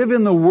we live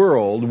in the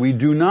world, we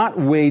do not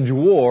wage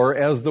war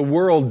as the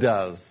world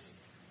does.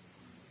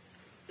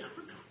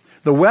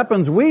 The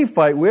weapons we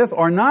fight with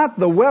are not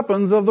the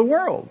weapons of the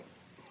world.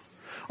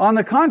 On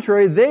the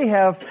contrary, they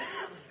have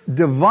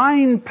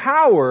divine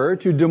power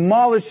to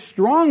demolish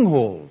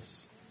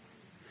strongholds.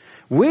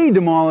 We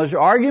demolish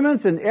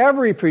arguments and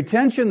every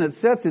pretension that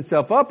sets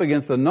itself up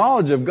against the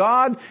knowledge of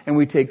God, and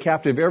we take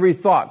captive every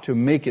thought to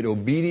make it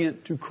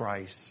obedient to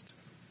Christ."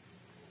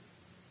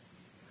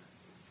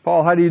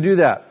 Paul, how do you do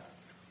that?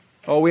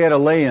 Oh, we had a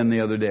lay-in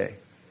the other day.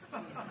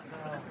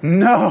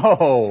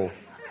 No.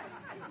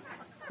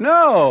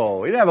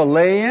 No, he didn't have a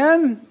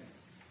lay-in.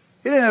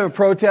 He didn't have a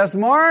protest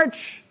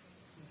march.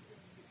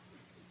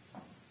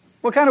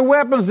 What kind of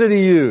weapons did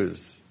he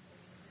use?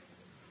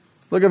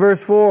 Look at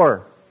verse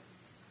 4.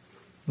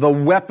 The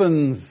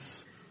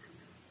weapons.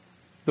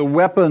 The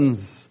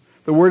weapons.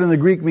 The word in the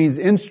Greek means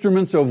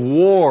instruments of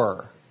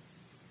war.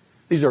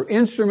 These are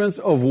instruments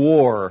of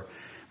war.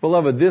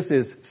 Beloved, this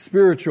is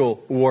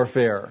spiritual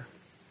warfare.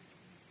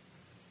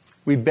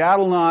 We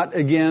battle not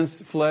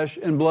against flesh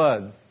and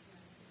blood.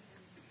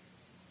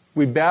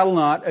 We battle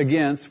not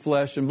against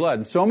flesh and blood.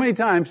 And so many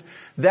times,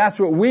 that's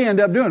what we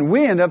end up doing.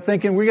 We end up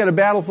thinking we got to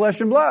battle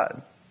flesh and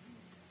blood.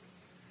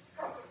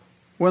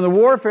 When the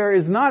warfare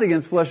is not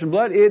against flesh and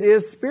blood, it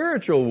is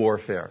spiritual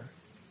warfare.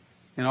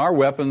 And our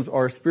weapons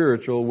are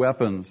spiritual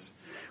weapons.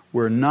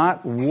 We're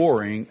not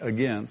warring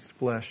against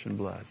flesh and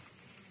blood.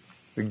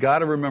 We've got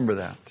to remember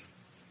that.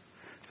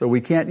 So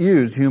we can't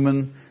use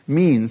human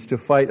means to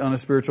fight on a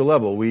spiritual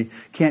level. We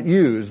can't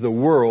use the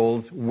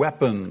world's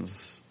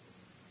weapons.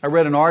 I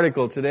read an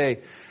article today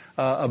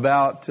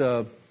about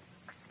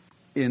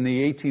in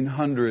the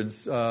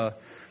 1800s,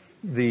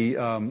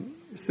 the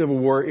Civil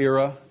War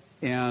era,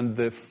 and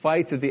the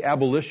fight that the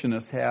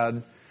abolitionists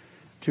had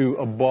to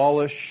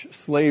abolish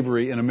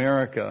slavery in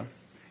America,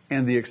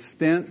 and the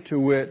extent to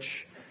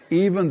which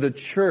even the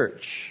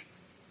church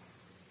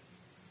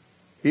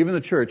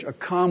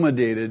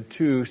accommodated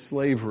to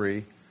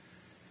slavery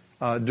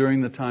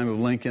during the time of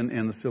Lincoln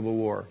and the Civil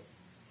War.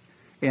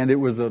 And it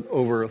was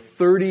over a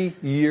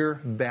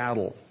 30-year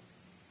battle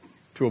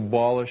to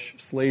abolish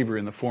slavery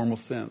in the formal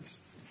sense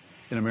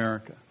in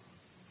America.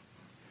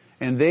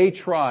 And they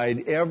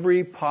tried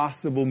every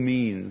possible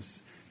means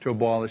to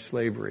abolish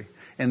slavery.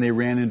 And they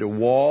ran into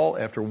wall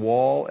after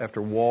wall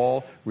after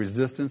wall,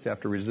 resistance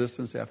after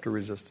resistance after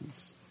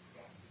resistance,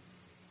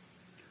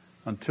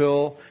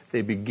 until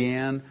they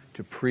began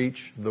to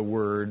preach the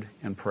word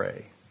and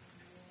pray.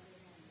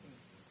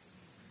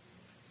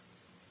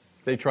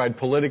 They tried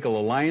political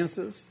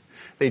alliances.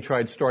 They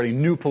tried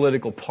starting new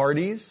political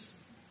parties.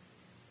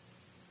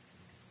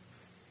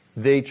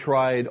 They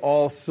tried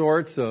all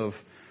sorts of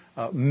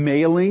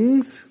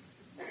mailings.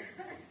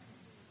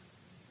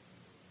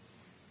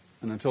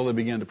 And until they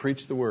began to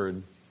preach the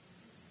word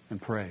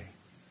and pray,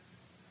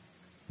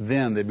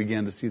 then they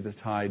began to see the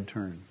tide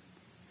turn.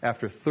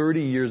 After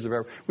 30 years of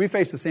effort. We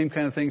face the same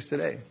kind of things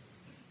today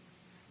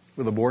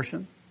with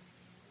abortion.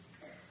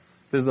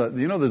 There's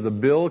a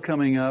bill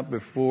coming up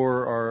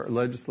before our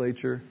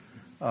legislature.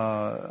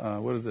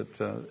 What is it?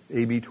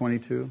 AB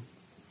 22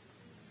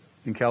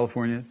 in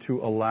California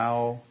to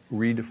allow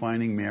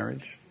redefining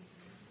marriage.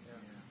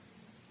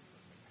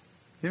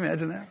 Can you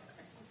imagine that?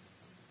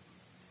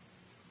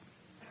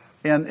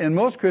 And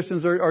most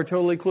Christians are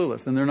totally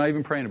clueless, and they're not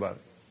even praying about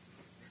it.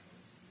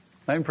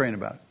 Not even praying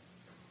about it.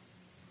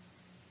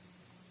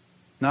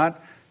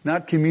 Not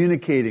Not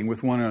communicating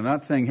with one another.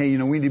 Not saying, hey,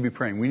 we need to be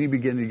praying. We need to be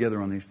getting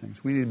together on these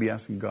things. We need to be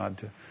asking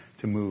God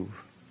to move.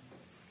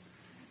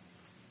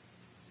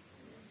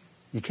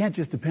 You can't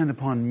just depend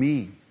upon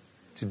me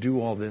to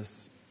do all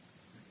this.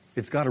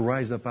 It's got to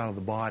rise up out of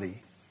the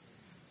body.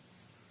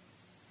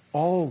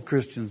 All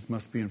Christians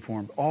must be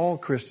informed. All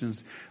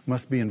Christians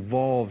must be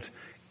involved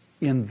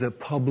in the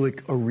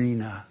public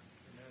arena.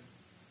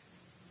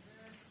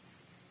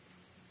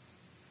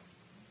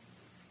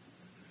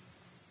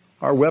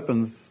 Our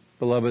weapons,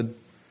 beloved,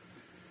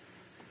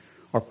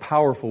 are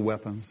powerful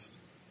weapons.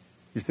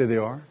 You say they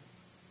are?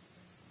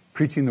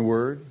 Preaching the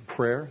word,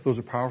 prayer, those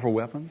are powerful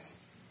weapons?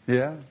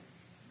 Yeah.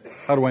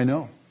 How do I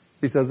know?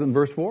 He says it in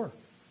verse 4.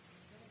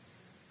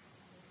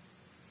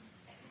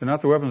 They're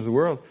not the weapons of the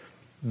world.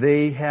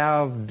 They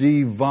have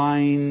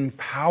divine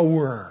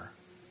power.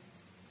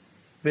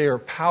 They are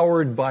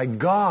powered by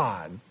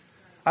God.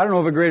 I don't know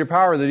of a greater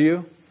power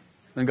than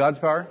God's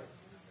power.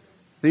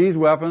 These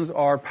weapons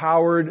are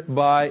powered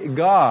by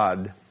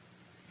God.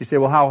 You say,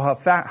 well,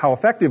 how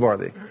effective are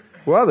they?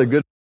 Well, they're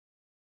good.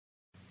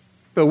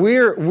 But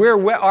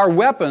our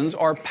weapons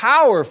are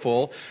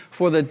powerful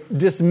for the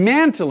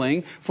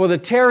dismantling, for the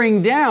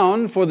tearing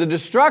down, for the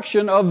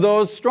destruction of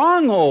those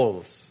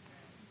strongholds.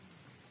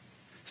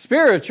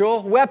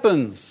 Spiritual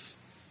weapons.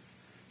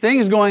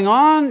 Things going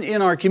on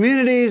in our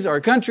communities, our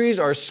countries,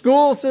 our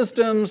school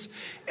systems,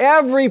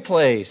 every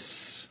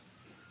place.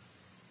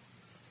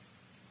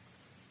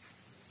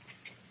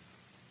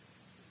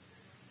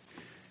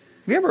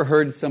 Have you ever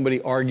heard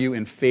somebody argue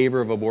in favor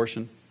of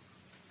abortion?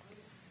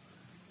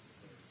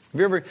 Have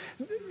you ever?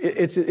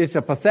 It's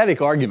a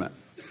pathetic argument.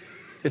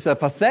 It's a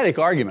pathetic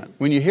argument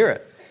when you hear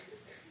it.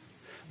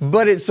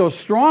 But it's so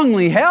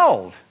strongly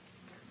held.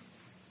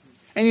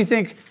 And you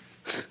think,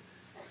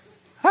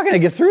 how can I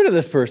get through to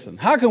this person?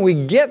 How can we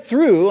get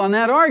through on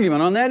that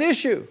argument, on that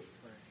issue?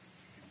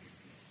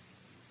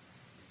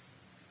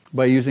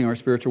 By using our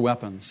spiritual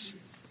weapons,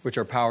 which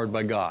are powered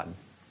by God.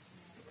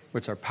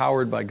 Which are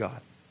powered by God.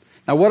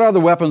 Now, what are the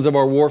weapons of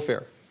our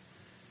warfare?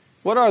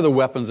 What are the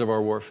weapons of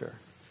our warfare?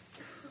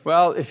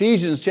 Well,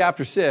 Ephesians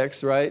chapter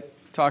 6, right,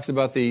 talks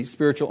about the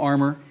spiritual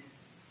armor.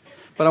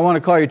 But I want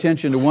to call your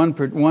attention to one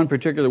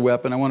particular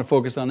weapon. I want to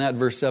focus on that,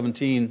 verse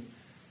 17.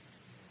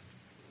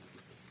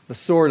 The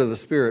sword of the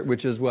Spirit,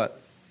 which is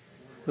what?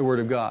 The Word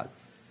of God.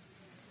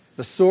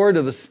 The sword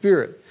of the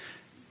Spirit.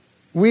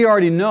 We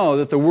already know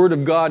that the Word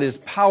of God is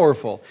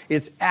powerful.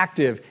 It's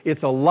active.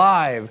 It's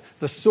alive.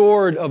 The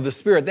sword of the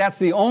Spirit. That's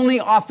the only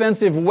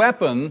offensive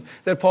weapon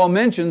that Paul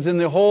mentions in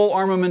the whole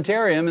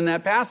armamentarium in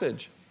that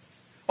passage.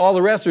 All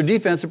the rest are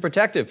defensive,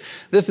 protective.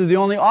 This is the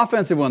only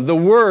offensive one. The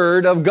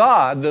Word of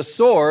God, the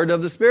sword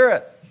of the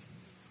Spirit.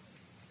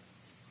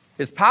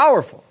 It's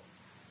powerful.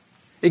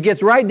 It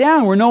gets right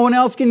down where no one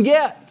else can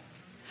get.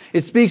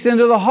 It speaks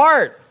into the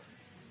heart.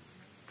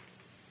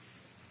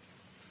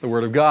 The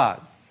Word of God.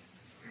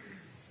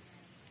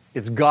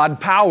 It's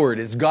God-powered.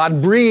 It's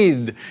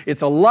God-breathed.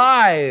 It's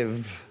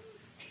alive.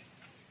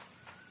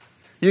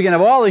 You can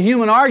have all the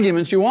human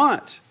arguments you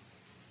want.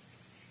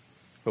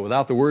 But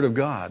without the Word of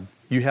God,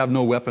 you have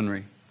no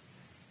weaponry.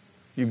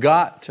 You've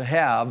got to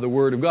have the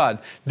Word of God.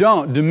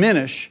 Don't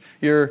diminish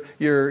your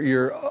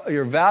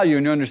value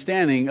and your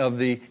understanding of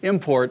the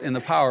import and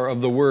the power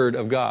of the Word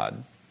of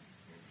God.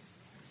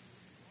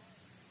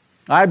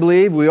 I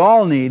believe we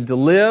all need to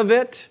live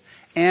it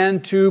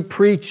and to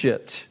preach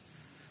it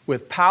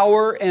with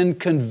power and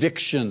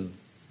conviction.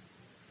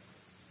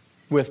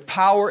 With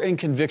power and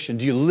conviction.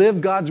 Do you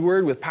live God's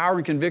Word with power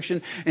and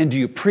conviction? And do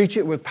you preach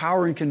it with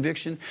power and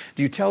conviction?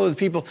 Do you tell other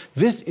people,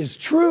 this is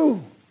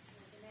true?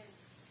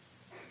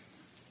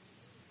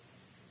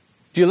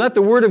 Do you let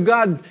the Word of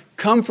God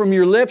come from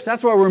your lips?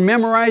 That's why we're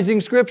memorizing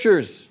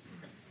Scriptures.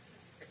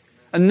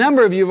 A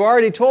number of you have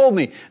already told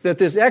me that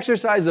this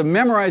exercise of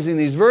memorizing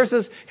these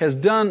verses has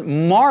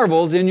done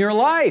marvels in your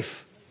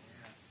life.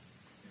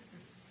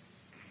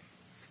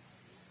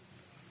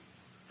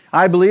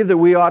 I believe that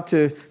we ought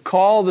to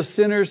call the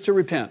sinners to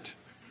repent.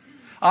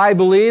 I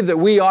believe that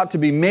we ought to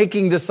be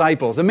making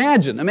disciples.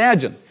 Imagine,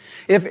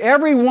 if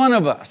every one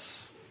of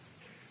us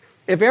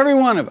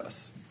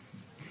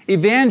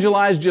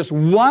evangelized just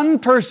one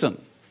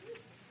person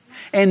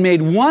and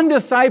made one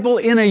disciple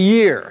in a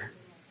year,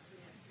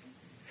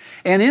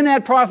 and in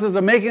that process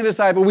of making a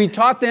disciple, we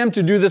taught them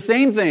to do the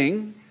same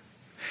thing,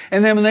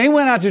 and then when they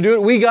went out to do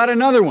it, we got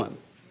another one.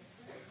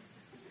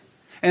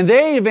 And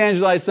they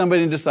evangelized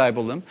somebody and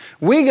discipled them.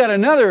 We got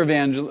another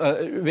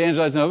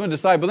evangelized another one,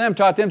 discipled them,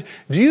 taught them.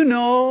 Do you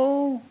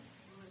know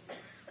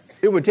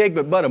it would take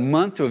but a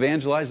month to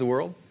evangelize the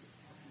world?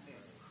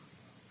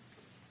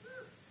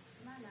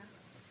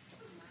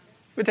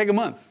 It would take a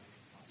month.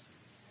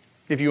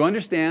 If you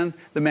understand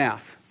the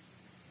math.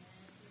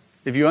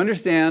 If you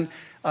understand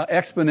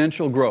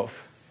exponential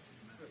growth.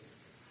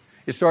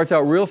 It starts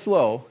out real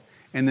slow,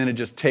 and then it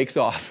just takes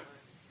off.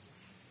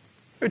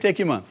 It would take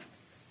you a month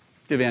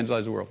to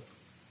evangelize the world.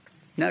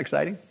 Isn't that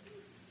exciting?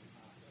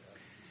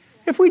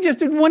 If we just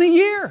did one a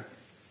year.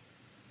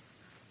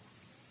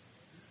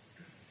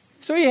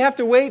 So you have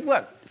to wait,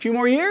 a few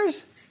more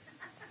years?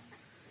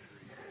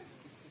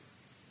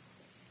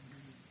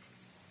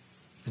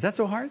 Is that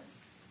so hard?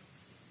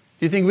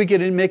 Do you think we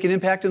could make an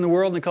impact in the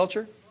world and the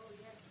culture?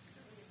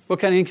 What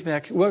kind of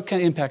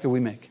impact could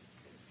we make?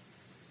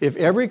 If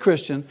every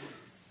Christian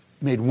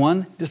made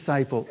one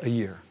disciple a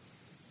year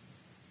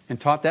and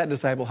taught that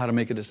disciple how to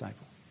make a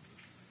disciple.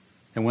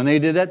 And when they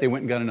did that, they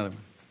went and got another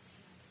one.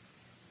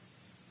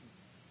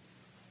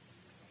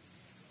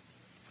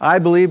 I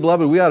believe,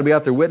 beloved, we ought to be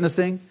out there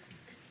witnessing,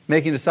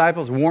 making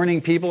disciples,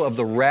 warning people of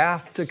the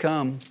wrath to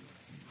come.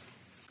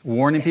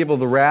 Warning people of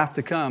the wrath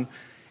to come.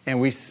 And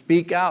we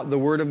speak out the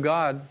Word of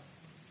God.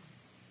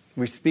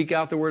 We speak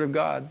out the Word of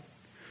God.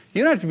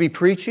 You don't have to be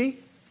preachy.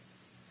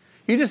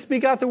 You just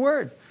speak out the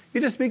Word.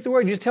 You just speak the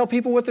Word. You just tell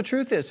people what the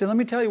truth is. Say, let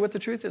me tell you what the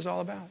truth is all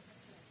about.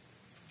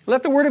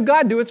 Let the Word of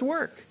God do its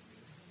work.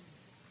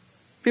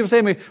 People say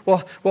to me,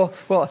 well,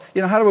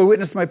 how do I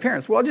witness to my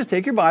parents? Well, just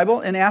take your Bible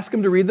and ask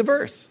them to read the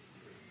verse.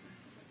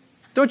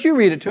 Don't you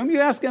read it to them. You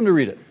ask them to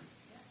read it.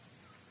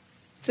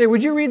 Say,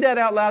 would you read that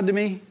out loud to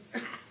me?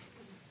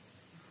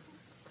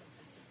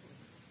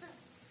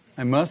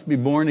 I must be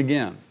born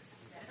again.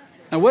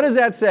 Now, what does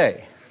that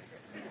say?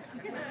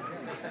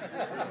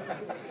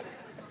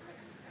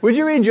 Would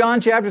you read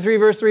John chapter 3,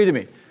 verse 3 to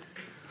me?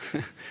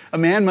 A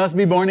man must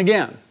be born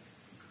again.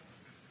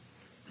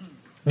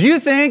 Do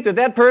you think that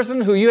that person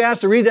who you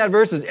asked to read that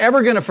verse is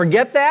ever going to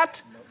forget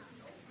that?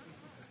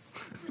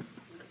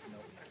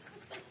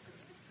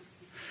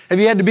 Have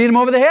you had to beat him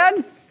over the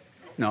head?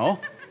 No.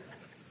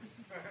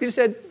 You just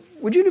said,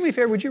 would you do me a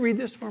favor? Would you read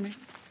this for me?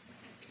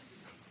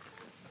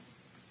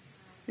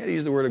 You got to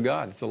use the Word of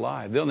God. It's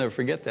alive. They'll never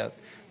forget that.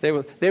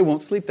 They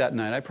won't sleep that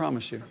night, I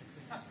promise you.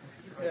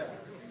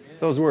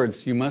 Those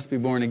words, you must be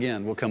born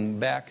again, will come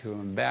back to them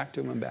and back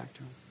to them and back to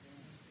them.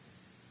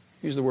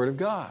 Use the Word of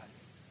God.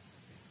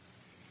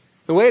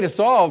 The way to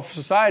solve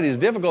society's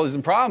difficulties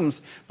and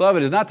problems,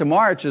 beloved, is not to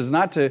march, is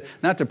not to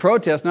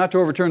protest, not to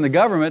overturn the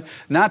government,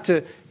 not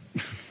to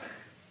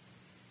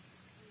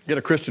get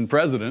a Christian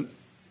president.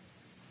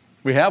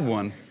 We have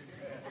one.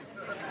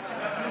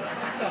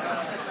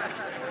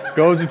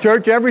 Goes to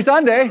church every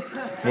Sunday,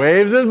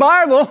 waves his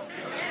Bible.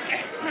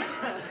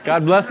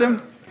 God bless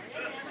him.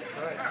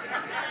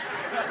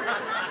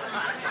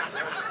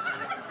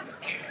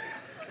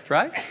 That's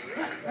right.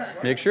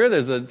 Make sure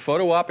there's a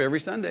photo op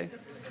every Sunday.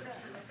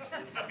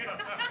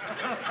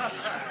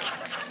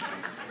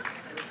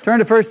 Turn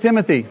to 1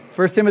 Timothy.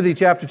 1 Timothy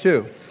chapter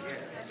 2.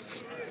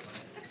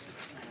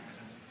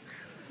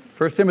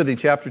 1 Timothy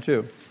chapter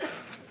 2.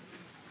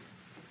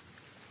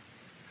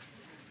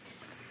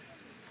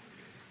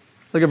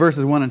 Look at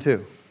verses 1 and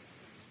 2.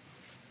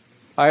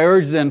 I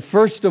urge then,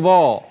 first of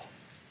all,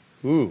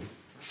 you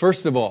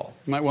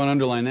might want to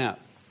underline that.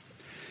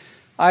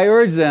 I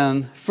urge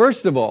then,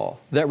 first of all,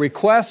 that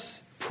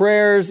requests,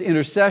 prayers,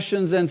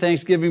 intercessions, and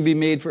thanksgiving be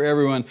made for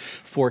everyone,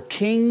 for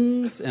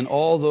kings and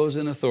all those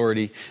in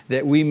authority,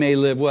 that we may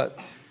live what?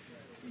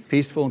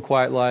 Peaceful and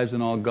quiet lives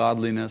in all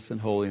godliness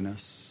and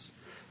holiness.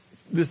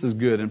 This is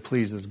good and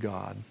pleases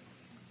God,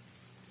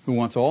 who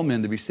wants all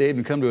men to be saved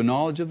and come to a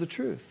knowledge of the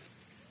truth.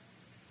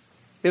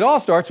 It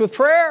all starts with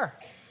prayer.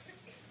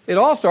 It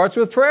all starts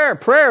with prayer.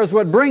 Prayer is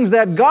what brings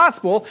that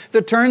gospel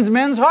that turns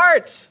men's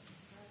hearts.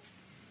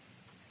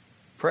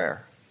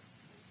 Prayer.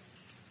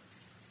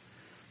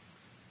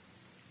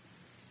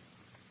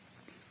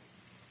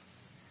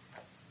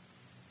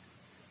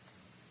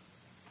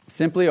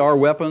 Simply, our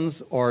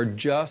weapons are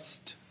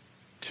just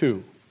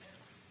two.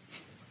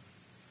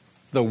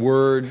 The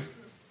Word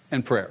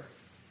and prayer.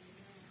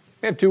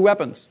 We have two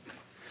weapons.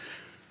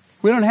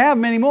 We don't have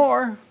many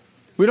more.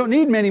 We don't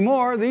need many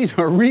more. These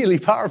are really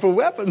powerful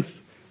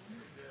weapons.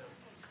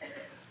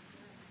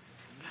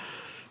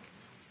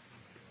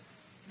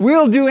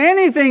 We'll do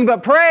anything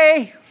but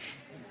pray.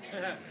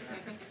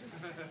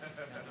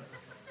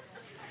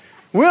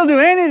 We'll do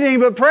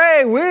anything but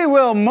pray. We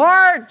will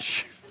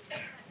march.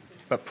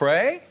 But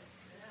pray?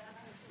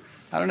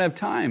 I don't have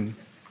time.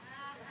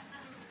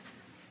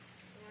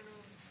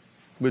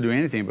 We'll do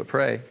anything but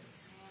pray.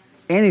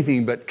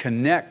 Anything but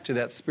connect to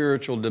that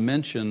spiritual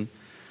dimension,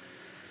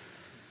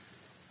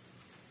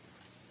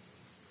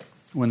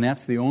 when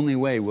that's the only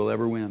way we'll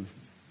ever win.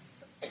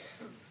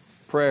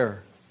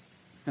 Prayer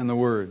and the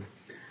Word.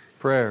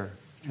 Prayer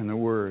and the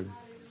Word.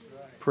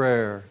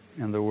 Prayer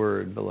and the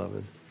Word,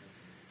 beloved.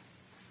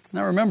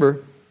 Now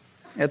remember,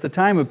 at the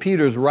time of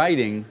Peter's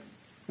writing,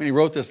 when he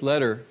wrote this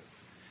letter,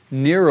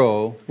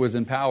 Nero was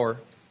in power.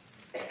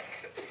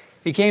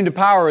 He came to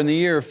power in the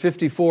year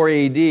 54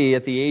 AD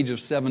at the age of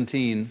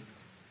 17.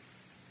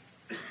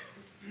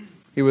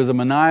 He was a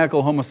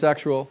maniacal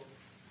homosexual,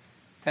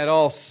 had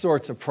all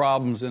sorts of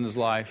problems in his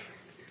life.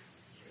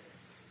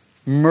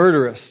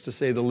 Murderous, to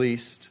say the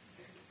least.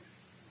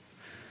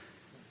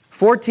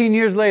 14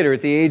 years later,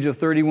 at the age of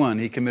 31,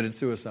 he committed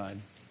suicide.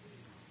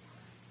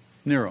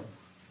 Nero.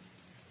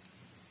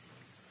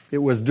 It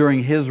was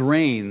during his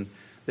reign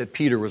that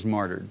Peter was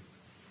martyred.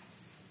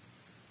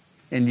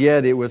 And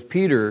yet it was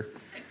Peter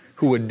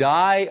who would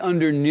die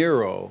under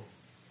Nero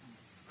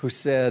who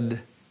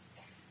said,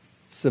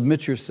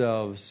 "Submit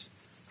yourselves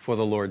for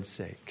the Lord's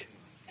sake."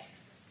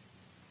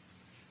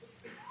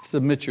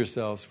 Submit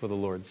yourselves for the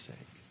Lord's sake.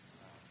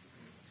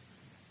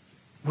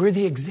 We're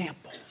the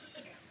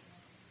examples.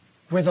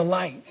 We're the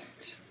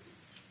light.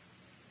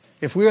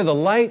 If we are the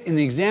light and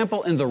the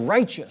example and the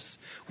righteous,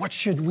 what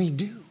should we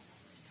do?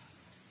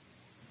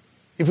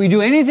 If we do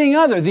anything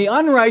other, the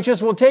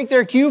unrighteous will take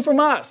their cue from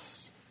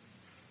us.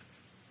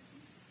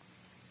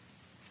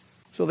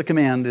 So the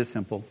command is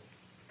simple.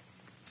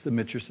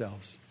 Submit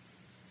yourselves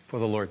for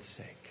the Lord's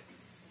sake.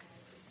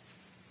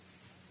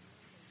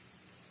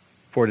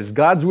 For it is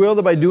God's will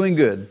that by doing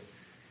good,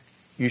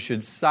 you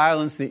should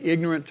silence the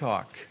ignorant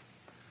talk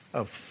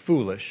of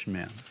foolish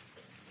men.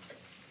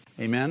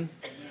 Amen?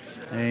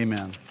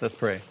 Amen. Let's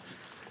pray.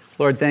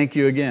 Lord, thank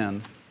you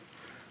again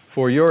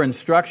for your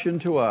instruction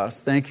to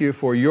us. Thank you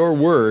for your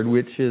word,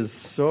 which is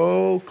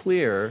so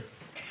clear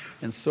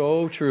and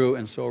so true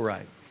and so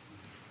right.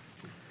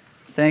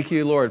 Thank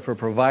you, Lord, for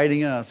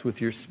providing us with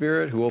your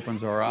Spirit who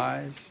opens our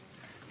eyes.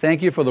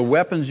 Thank you for the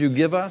weapons you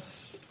give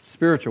us,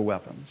 spiritual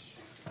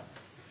weapons,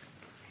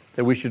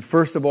 that we should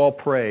first of all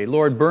pray.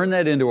 Lord, burn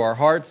that into our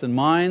hearts and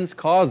minds.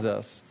 Cause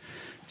us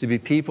to be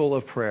people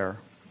of prayer.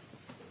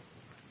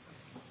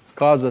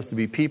 Cause us to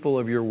be people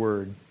of your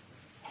word.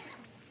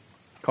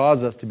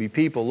 Cause us to be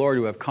people, Lord,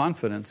 who have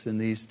confidence in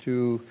these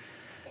two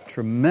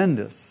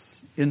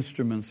tremendous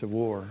instruments of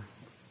war.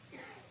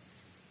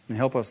 And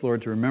help us,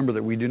 Lord, to remember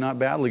that we do not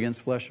battle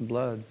against flesh and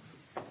blood,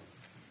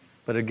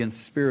 but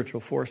against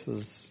spiritual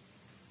forces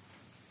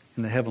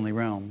in the heavenly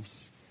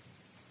realms,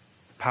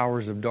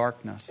 powers of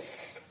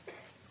darkness.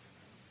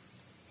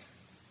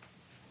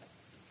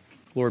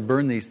 Lord,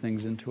 burn these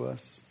things into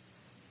us.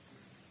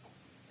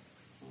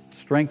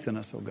 Strengthen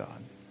us, O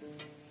God.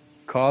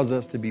 Cause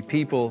us to be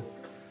people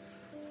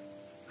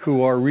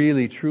who are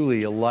really,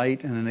 truly a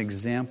light and an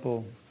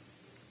example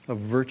of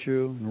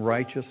virtue and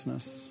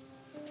righteousness.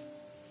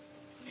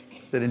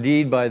 That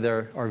indeed by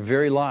our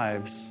very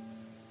lives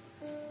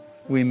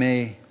we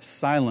may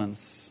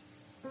silence,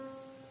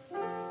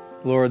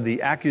 Lord,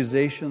 the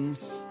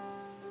accusations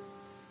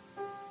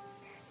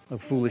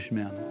of foolish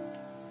men.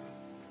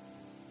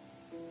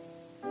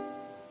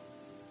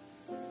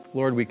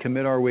 Lord, we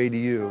commit our way to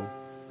you.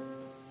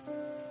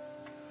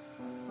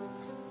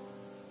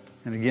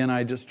 And again,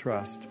 I just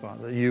trust,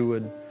 Father, that you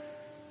would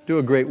do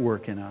a great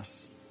work in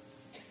us.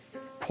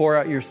 Pour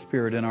out your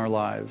Spirit in our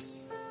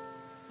lives.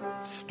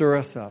 Stir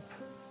us up.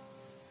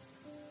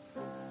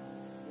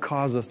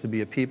 Cause us to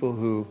be a people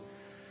who,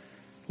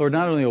 Lord,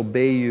 not only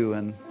obey you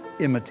and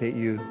imitate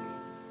you,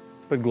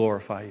 but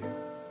glorify you.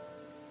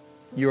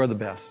 You are the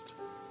best.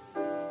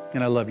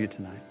 And I love you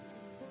tonight.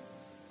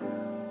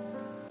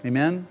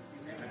 Amen?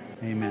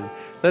 Amen.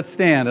 Let's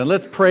stand and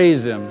let's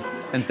praise him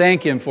and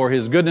thank him for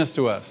his goodness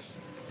to us.